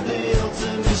 This is the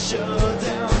ultimate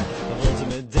showdown of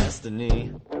ultimate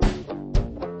destiny.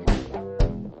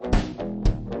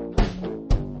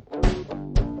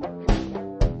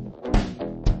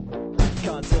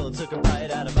 Godzilla took a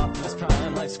bite out of Optimus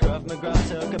Prime, like Scruff McGruff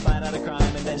took a bite out of crime,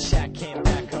 and then Shaq came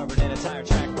back covered in a tire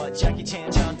track, but Jackie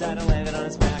Chan jumped out and landed on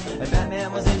his back. And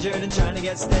Batman was injured and trying to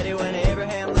get steady when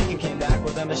Abraham Lincoln came back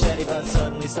with a machete, but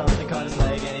suddenly something caught his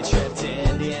leg and he tripped.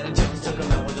 Indiana Jones took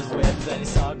him out with his whip, then he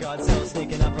saw Godzilla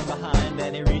sneaking up from behind,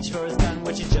 and he reached for his gun,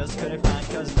 which he just couldn't find,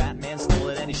 cause Batman stole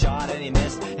it and he shot and he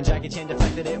missed, and Jackie Chan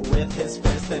deflected it with his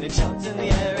fist. Then he jumped in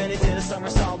the air and he did a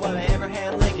somersault while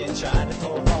Abraham Lincoln tried to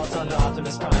pull a vault onto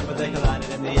Optimus Prime, but they collided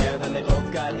in the air. Then they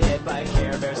both got hit by a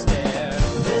Care Bear stare.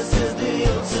 This is the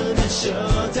ultimate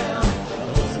showdown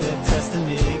of ultimate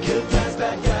destiny. Good guys,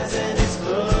 bad guys, and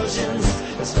explosions.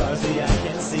 As far as the eye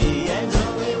can see, and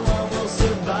only one will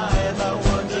survive. I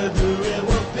wonder who it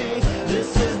will be.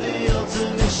 This is the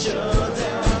ultimate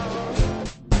showdown.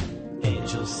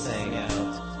 Angels sang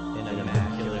out in an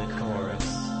immaculate chorus.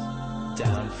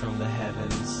 Down from the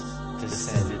heavens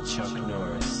descended Chuck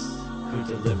Norris, who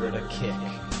delivered a kick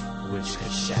which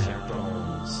could shatter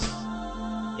bones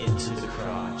into the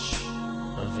crotch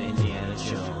of Indiana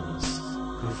Jones,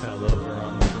 who fell over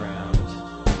on the ground,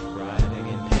 writhing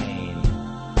in pain,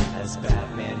 as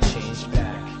Batman changed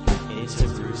back into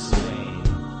Bruce Wayne.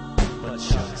 But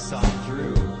Chuck saw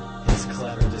through his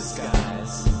clever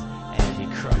disguise, and he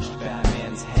crushed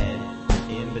Batman's head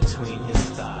in between his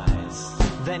thighs.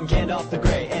 Then Gandalf the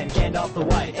Grey and Gandalf the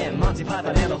White and Monty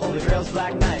Python and the Holy Grail's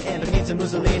Black Knight and Benito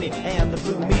Mussolini and the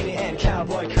Blue Meanie and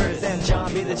Cowboy Curtis and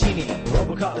John B. the Genie,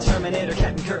 Robocop the Terminator,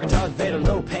 Captain Kirk and Darth Vader,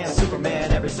 Lopan,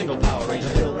 Superman, every single Power Ranger,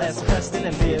 Bill S. Preston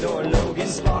and Theodore Logan,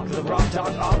 Spock, the Rock,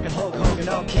 Doc Ock and Hulk Hogan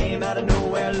all came out of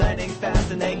nowhere lightning fast,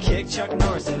 and they kicked Chuck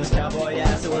Norris in his cowboy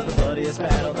ass. It was the bloodiest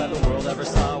battle that the world ever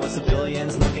saw, with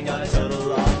civilians looking on a total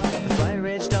law. The fight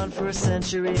raged on for a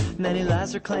century, many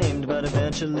lives were claimed, but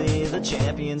eventually the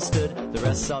champion stood. The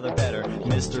rest saw their better,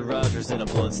 Mr. Rogers in a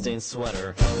bloodstained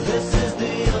sweater. This is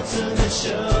the ultimate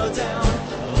showdown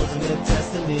of ultimate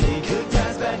destiny. Good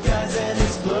guys, bad guys, and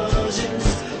explosions.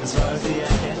 As far as the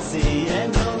eye can see,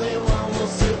 and only one will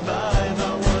survive.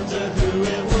 I wonder who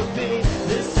it will be.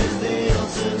 This is the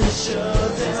ultimate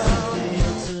showdown.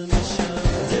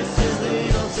 This is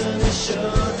the ultimate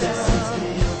showdown.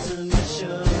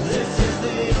 This is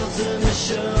the ultimate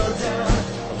showdown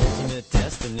of ultimate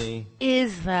destiny.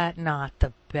 Is that not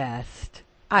the best?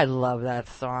 I love that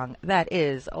song. That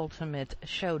is Ultimate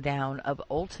Showdown of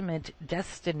Ultimate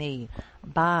Destiny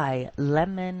by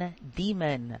Lemon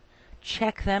Demon.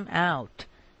 Check them out.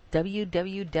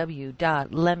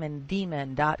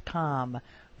 www.lemondemon.com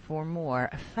for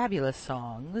more fabulous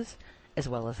songs, as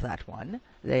well as that one.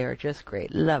 They are just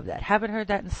great. Love that. Haven't heard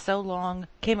that in so long.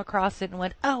 Came across it and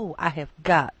went, oh, I have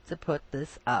got to put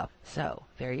this up. So,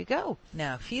 there you go.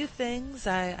 Now, a few things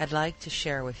I'd like to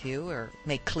share with you, or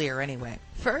make clear anyway.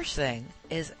 First thing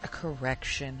is a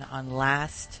correction on the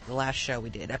last show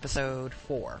we did, episode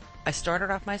 4. I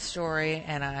started off my story,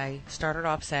 and I started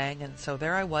off saying, and so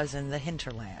there I was in the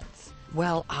hinterlands.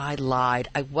 Well, I lied.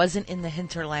 I wasn't in the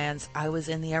hinterlands. I was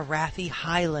in the Arathi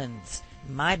Highlands.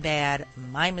 My bad,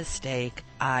 my mistake.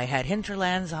 I had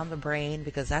hinterlands on the brain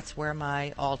because that's where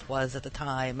my alt was at the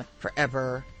time.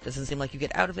 Forever. Doesn't seem like you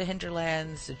get out of the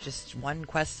hinterlands. It's just one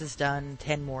quest is done,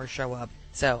 10 more show up.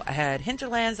 So I had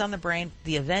hinterlands on the brain.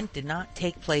 The event did not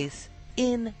take place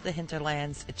in the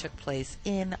hinterlands. It took place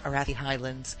in Arathi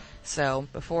Highlands. So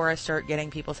before I start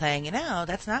getting people saying,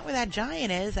 that's not where that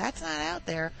giant is, that's not out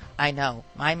there. I know,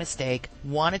 my mistake.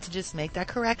 Wanted to just make that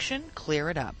correction, clear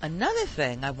it up. Another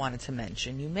thing I wanted to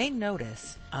mention, you may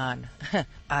notice on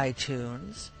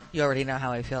iTunes, you already know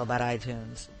how I feel about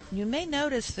iTunes, you may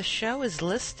notice the show is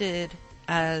listed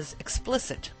as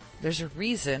explicit. There's a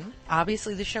reason.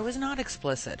 Obviously, the show is not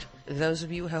explicit. Those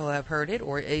of you who have heard it,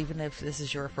 or even if this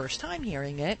is your first time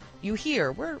hearing it, you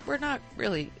hear we're not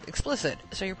really explicit.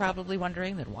 So you're probably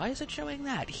wondering, then why is it showing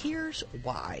that? Here's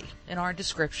why. In our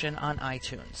description on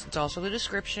iTunes. It's also the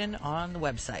description on the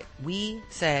website. We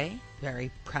say, very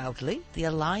proudly, the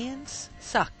Alliance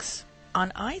sucks.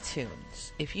 On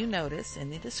iTunes, if you notice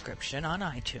in the description on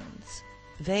iTunes,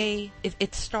 if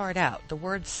it's starred out, the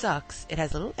word sucks, it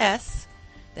has a little S,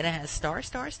 then it has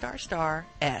 *****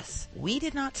 S. We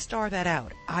did not star that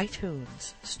out.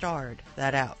 iTunes starred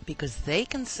that out because they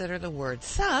consider the word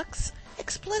sucks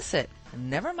explicit.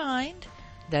 Never mind.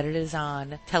 that it is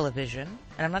on television.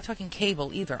 And I'm not talking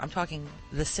cable either. I'm talking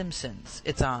The Simpsons.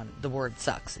 It's on. The word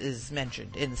sucks is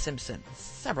mentioned in The Simpsons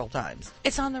several times.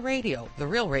 It's on the radio, the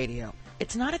real radio.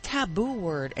 It's not a taboo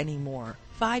word anymore.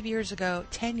 5 years ago,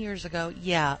 10 years ago,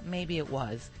 yeah, maybe it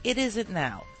was. It isn't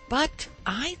now. But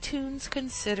iTunes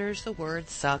considers the word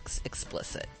sucks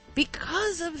explicit.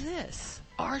 Because of this,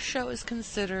 our show is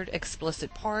considered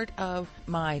explicit. Part of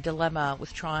my dilemma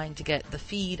with trying to get the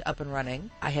feed up and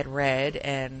running, I had read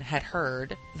and had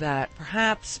heard that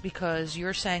perhaps because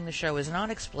you're saying the show is not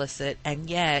explicit and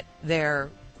yet they're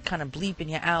kind of bleeping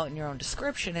you out in your own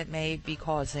description, it may be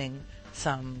causing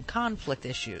some conflict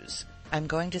issues. I'm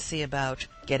going to see about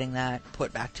getting that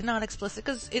put back to non-explicit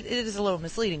because it is a little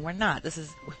misleading. We're not. This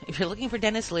is, if you're looking for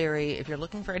Dennis Leary, if you're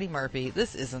looking for Eddie Murphy,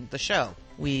 this isn't the show.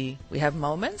 We have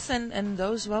moments and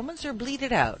those moments are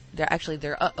bleated out.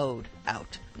 They're uh-oh'd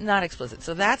out. Not explicit.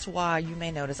 So that's why you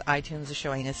may notice iTunes is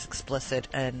showing us explicit,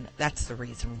 and that's the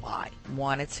reason why.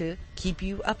 Wanted to keep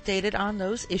you updated on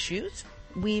those issues.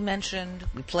 We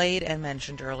played and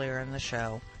mentioned earlier in the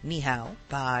show, Nihao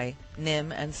by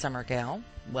Nim and Summergale.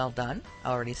 Well done. I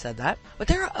already said that. But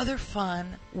there are other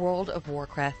fun World of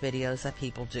Warcraft videos that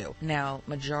people do. Now,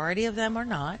 majority of them are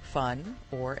not fun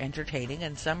or entertaining,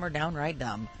 and some are downright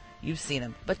dumb. You've seen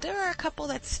them. But there are a couple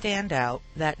that stand out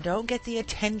that don't get the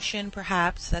attention,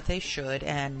 perhaps, that they should,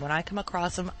 and when I come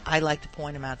across them, I like to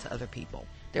point them out to other people.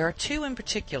 There are two in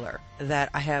particular that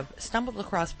I have stumbled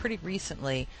across pretty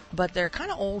recently, but they're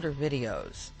kind of older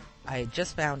videos. I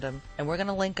just found them, and we're going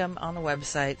to link them on the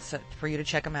website for you to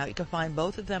check them out. You can find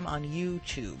both of them on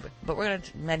YouTube, but we're going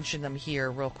to mention them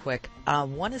here real quick.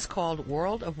 One is called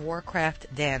World of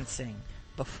Warcraft Dancing.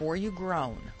 Before you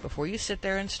groan, before you sit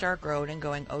there and start groaning,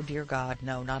 going, oh dear God,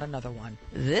 no, not another one.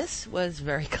 This was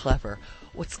very clever.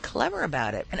 What's clever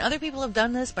about it, and other people have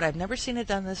done this, but I've never seen it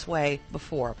done this way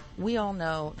before. We all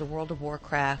know the World of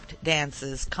Warcraft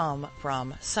dances come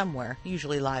from somewhere,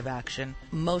 usually live action.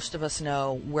 Most of us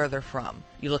know where they're from.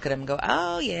 You look at them and go,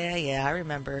 oh yeah, I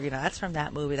remember, that's from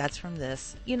that movie, that's from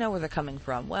this. You know where they're coming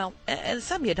from. Well, and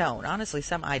some you don't. Honestly,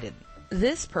 some I didn't.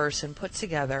 This person put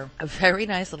together a very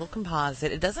nice little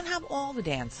composite. It doesn't have all the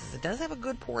dances. It does have a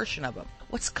good portion of them.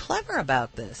 What's clever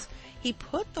about this, he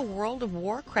put the World of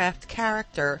Warcraft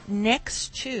character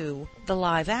next to the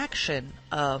live action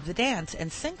of the dance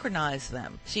and synchronized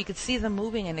them. So you could see them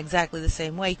moving in exactly the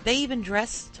same way. They even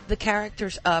dressed the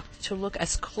characters up to look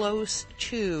as close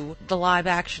to the live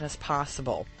action as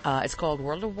possible. It's called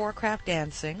World of Warcraft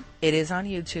Dancing. It is on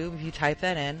YouTube if you type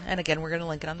that in. And again, we're going to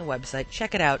link it on the website.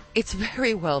 Check it out. It's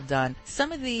very well done.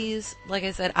 Some of these, like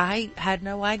I said, I had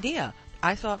no idea.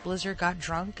 I thought Blizzard got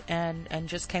drunk and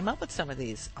just came up with some of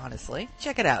these, honestly.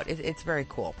 Check it out. It's very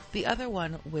cool. The other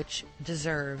one, which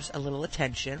deserves a little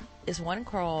attention, is one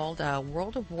called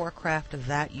World of Warcraft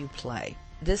That You Play.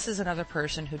 This is another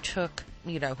person who took,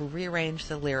 who rearranged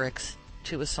the lyrics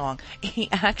to a song. He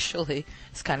actually,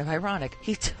 it's kind of ironic,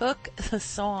 he took the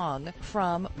song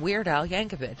from Weird Al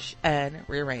Yankovic and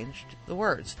rearranged the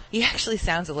words. He actually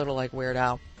sounds a little like Weird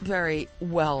Al. Very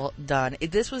well done.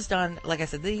 This was done, like I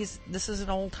said, this is an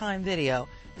old-time video.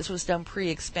 This was done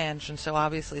pre-expansion, so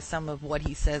obviously some of what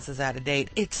he says is out of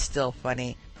date. It's still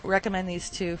funny. Recommend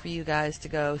these two for you guys to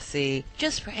go see,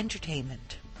 just for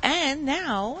entertainment. And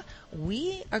now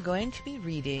we are going to be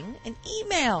reading an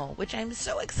email, which I'm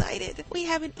so excited. We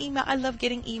have an email. I love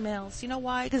getting emails. You know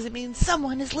why? Because it means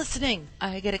someone is listening.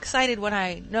 I get excited when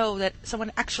I know that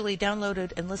someone actually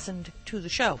downloaded and listened to the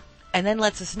show and then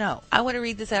lets us know. I want to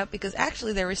read this out because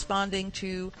actually they're responding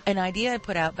to an idea I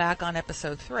put out back on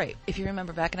episode 3. If you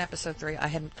remember back in episode 3, I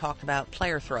had talked about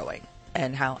player throwing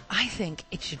and how I think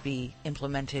it should be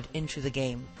implemented into the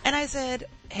game. And I said,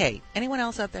 hey, anyone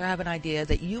else out there have an idea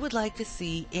that you would like to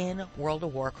see in World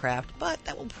of Warcraft, but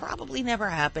that will probably never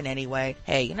happen anyway?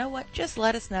 Hey, you know what? Just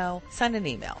let us know. Send an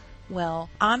email. Well,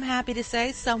 I'm happy to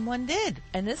say someone did.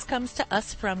 And this comes to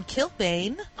us from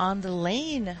Kilbane on the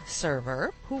Lane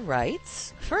server, who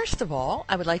writes, first of all,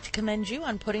 I would like to commend you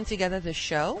on putting together this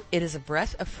show. It is a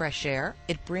breath of fresh air.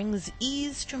 It brings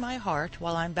ease to my heart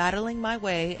while I'm battling my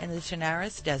way in the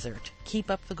Chernarus desert. Keep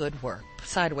up the good work.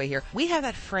 Sideway here. We have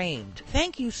that framed.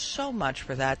 Thank you so much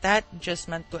for that. That just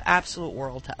meant the absolute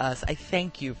world to us. I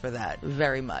thank you for that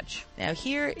very much. Now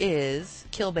here is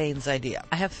Kilbane's idea.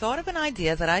 I have thought of an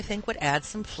idea that I think would add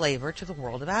some flavor to the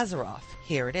world of Azeroth.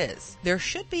 Here it is. There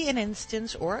should be an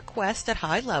instance or a quest at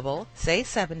high level, say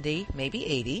 70, maybe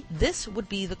 80. This would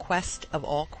be the quest of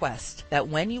all quests, that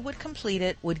when you would complete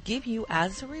it would give you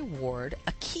as a reward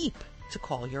a keep. to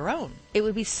call your own. It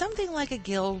would be something like a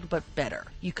guild, but better.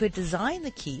 You could design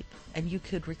the keep, and you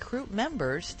could recruit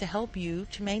members to help you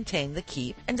to maintain the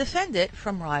keep and defend it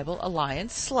from rival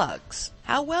alliance slugs.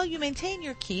 How well you maintain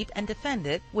your keep and defend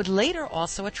it would later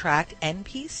also attract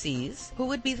NPCs, who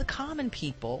would be the common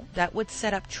people that would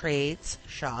set up trades,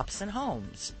 shops, and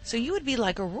homes. So you would be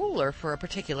like a ruler for a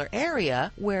particular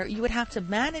area where you would have to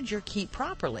manage your keep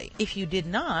properly. If you did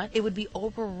not, it would be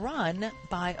overrun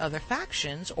by other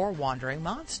factions or wandering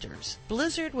monsters.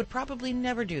 Blizzard would probably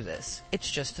never do this.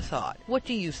 It's just a thought. What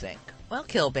do you think? Well,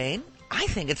 Killbane, I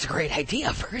think it's a great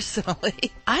idea,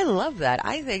 personally. I love that.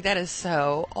 I think that is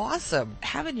so awesome.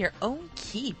 Having your own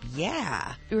keep,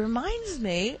 yeah. It reminds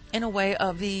me, in a way,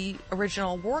 of the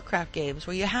original Warcraft games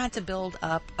where you had to build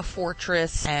up a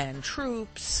fortress and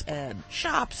troops and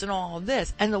shops and all of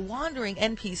this. And the wandering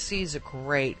NPCs are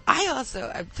great. I'm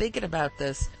thinking about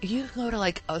this. You can go to,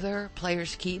 like, other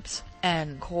players' keeps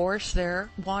and course their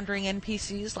wandering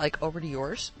NPCs like over to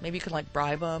yours. Maybe you can like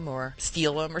bribe them or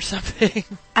steal them or something.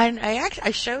 And I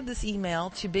showed this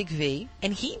email to Big V,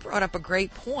 and he brought up a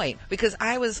great point, because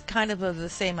I was kind of the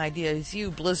same idea as you.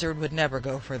 Blizzard would never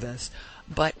go for this,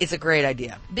 but it's a great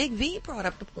idea. Big V brought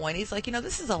up the point. He's like,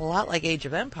 this is a lot like Age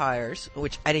of Empires,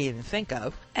 which I didn't even think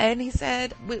of. And he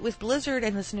said, with Blizzard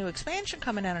and this new expansion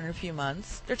coming out in a few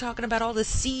months, they're talking about all the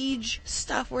siege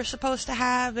stuff we're supposed to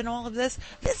have and all of this.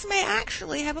 This may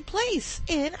actually have a place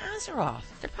in Azeroth.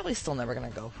 They're probably still never going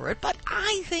to go for it, but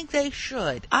I think they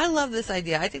should. I love this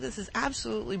idea. I think this is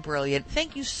absolutely brilliant.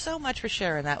 Thank you so much for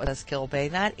sharing that with us,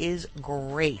 Killbane. That is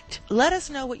great. Let us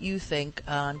know what you think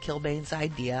on Killbane's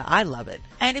idea. I love it.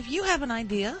 And if you have an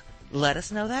idea, let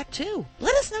us know that too.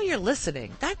 Let us know you're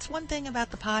listening. That's one thing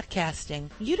about the podcasting.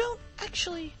 You don't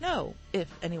actually know if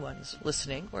anyone's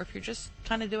listening, or if you're just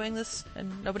kind of doing this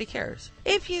and nobody cares.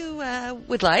 If you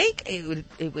would like, it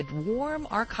would warm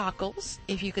our cockles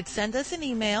if you could send us an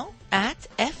email at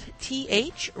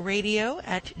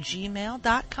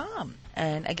fthradio@gmail.com.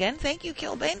 And again, thank you,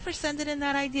 Killbane, for sending in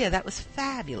that idea. That was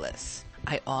fabulous.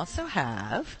 I also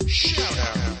have...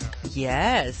 Shout out.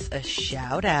 Yes, a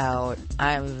shout out.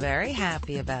 I'm very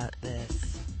happy about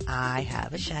this. I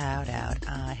have a shout out.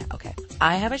 I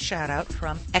have a shout out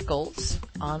from Eccles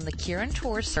on the Kieran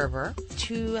Tor server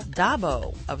to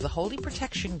Dabo of the Holy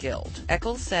Protection Guild.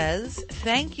 Eccles says,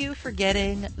 "Thank you for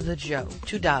getting the joke,"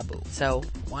 to Dabu. So,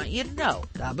 want you to know,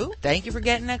 Dabu, thank you for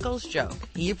getting Eccles' joke.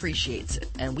 He appreciates it.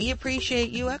 And we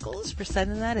appreciate you, Eccles, for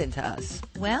sending that in to us.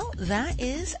 Well, that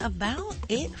is about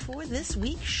it for this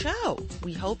week's show.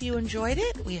 We hope you enjoyed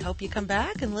it. We hope you come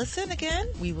back and listen again.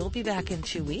 We will be back in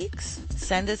 2 weeks.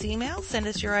 Send us emails, send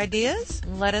us your ideas,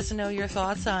 and let us know your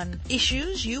thoughts on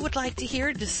issues you would like to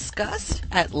hear discussed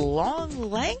at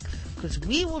long length, because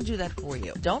we will do that for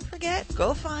you. Don't forget,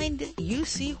 go find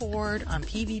UC Horde on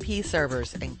PvP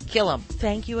servers and kill them.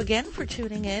 Thank you again for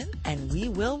tuning in, and we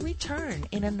will return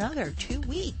in another 2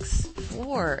 weeks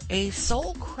for a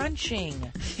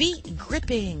soul-crunching,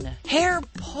 feet-gripping,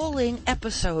 hair-pulling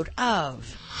episode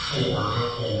of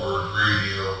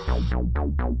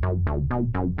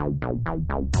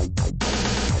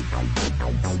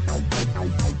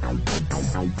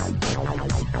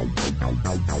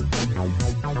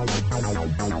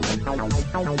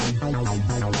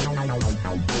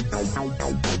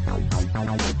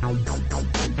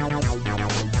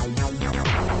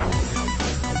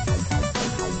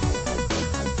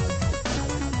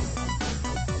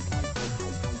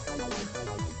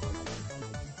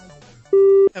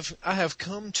I have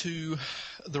come to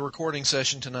the recording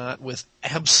session tonight with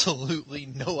absolutely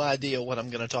no idea what I'm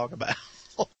going to talk about.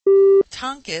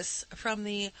 Tonkus from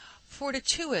the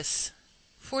Fortudius.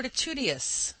 I'm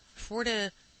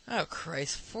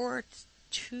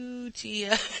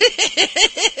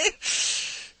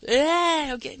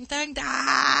getting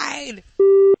tongue-tied.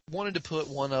 Wanted to put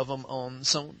one of them on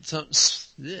some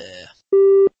yeah.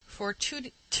 What?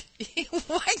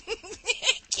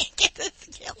 Can't get this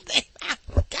guild name out.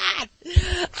 God.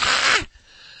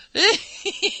 This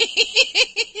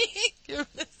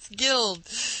guild.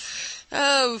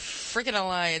 Oh, freaking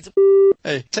alliance.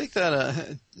 Hey, take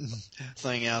that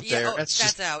thing out there. Oh,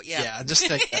 that's out, yeah. Yeah, just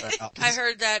take that out. I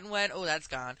heard that and went, oh, that's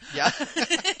gone. Yeah.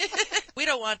 We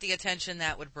don't want the attention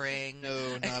that would bring.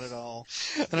 No, not at all.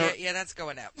 Yeah, that's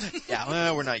going out. Yeah,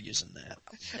 well, we're not using that.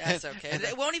 That's okay.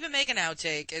 It won't even make an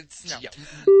outtake. It's, no. Yeah.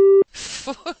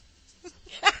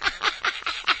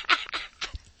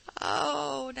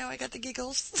 Oh, now I got the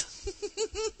giggles.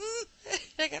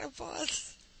 I gotta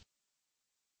pause.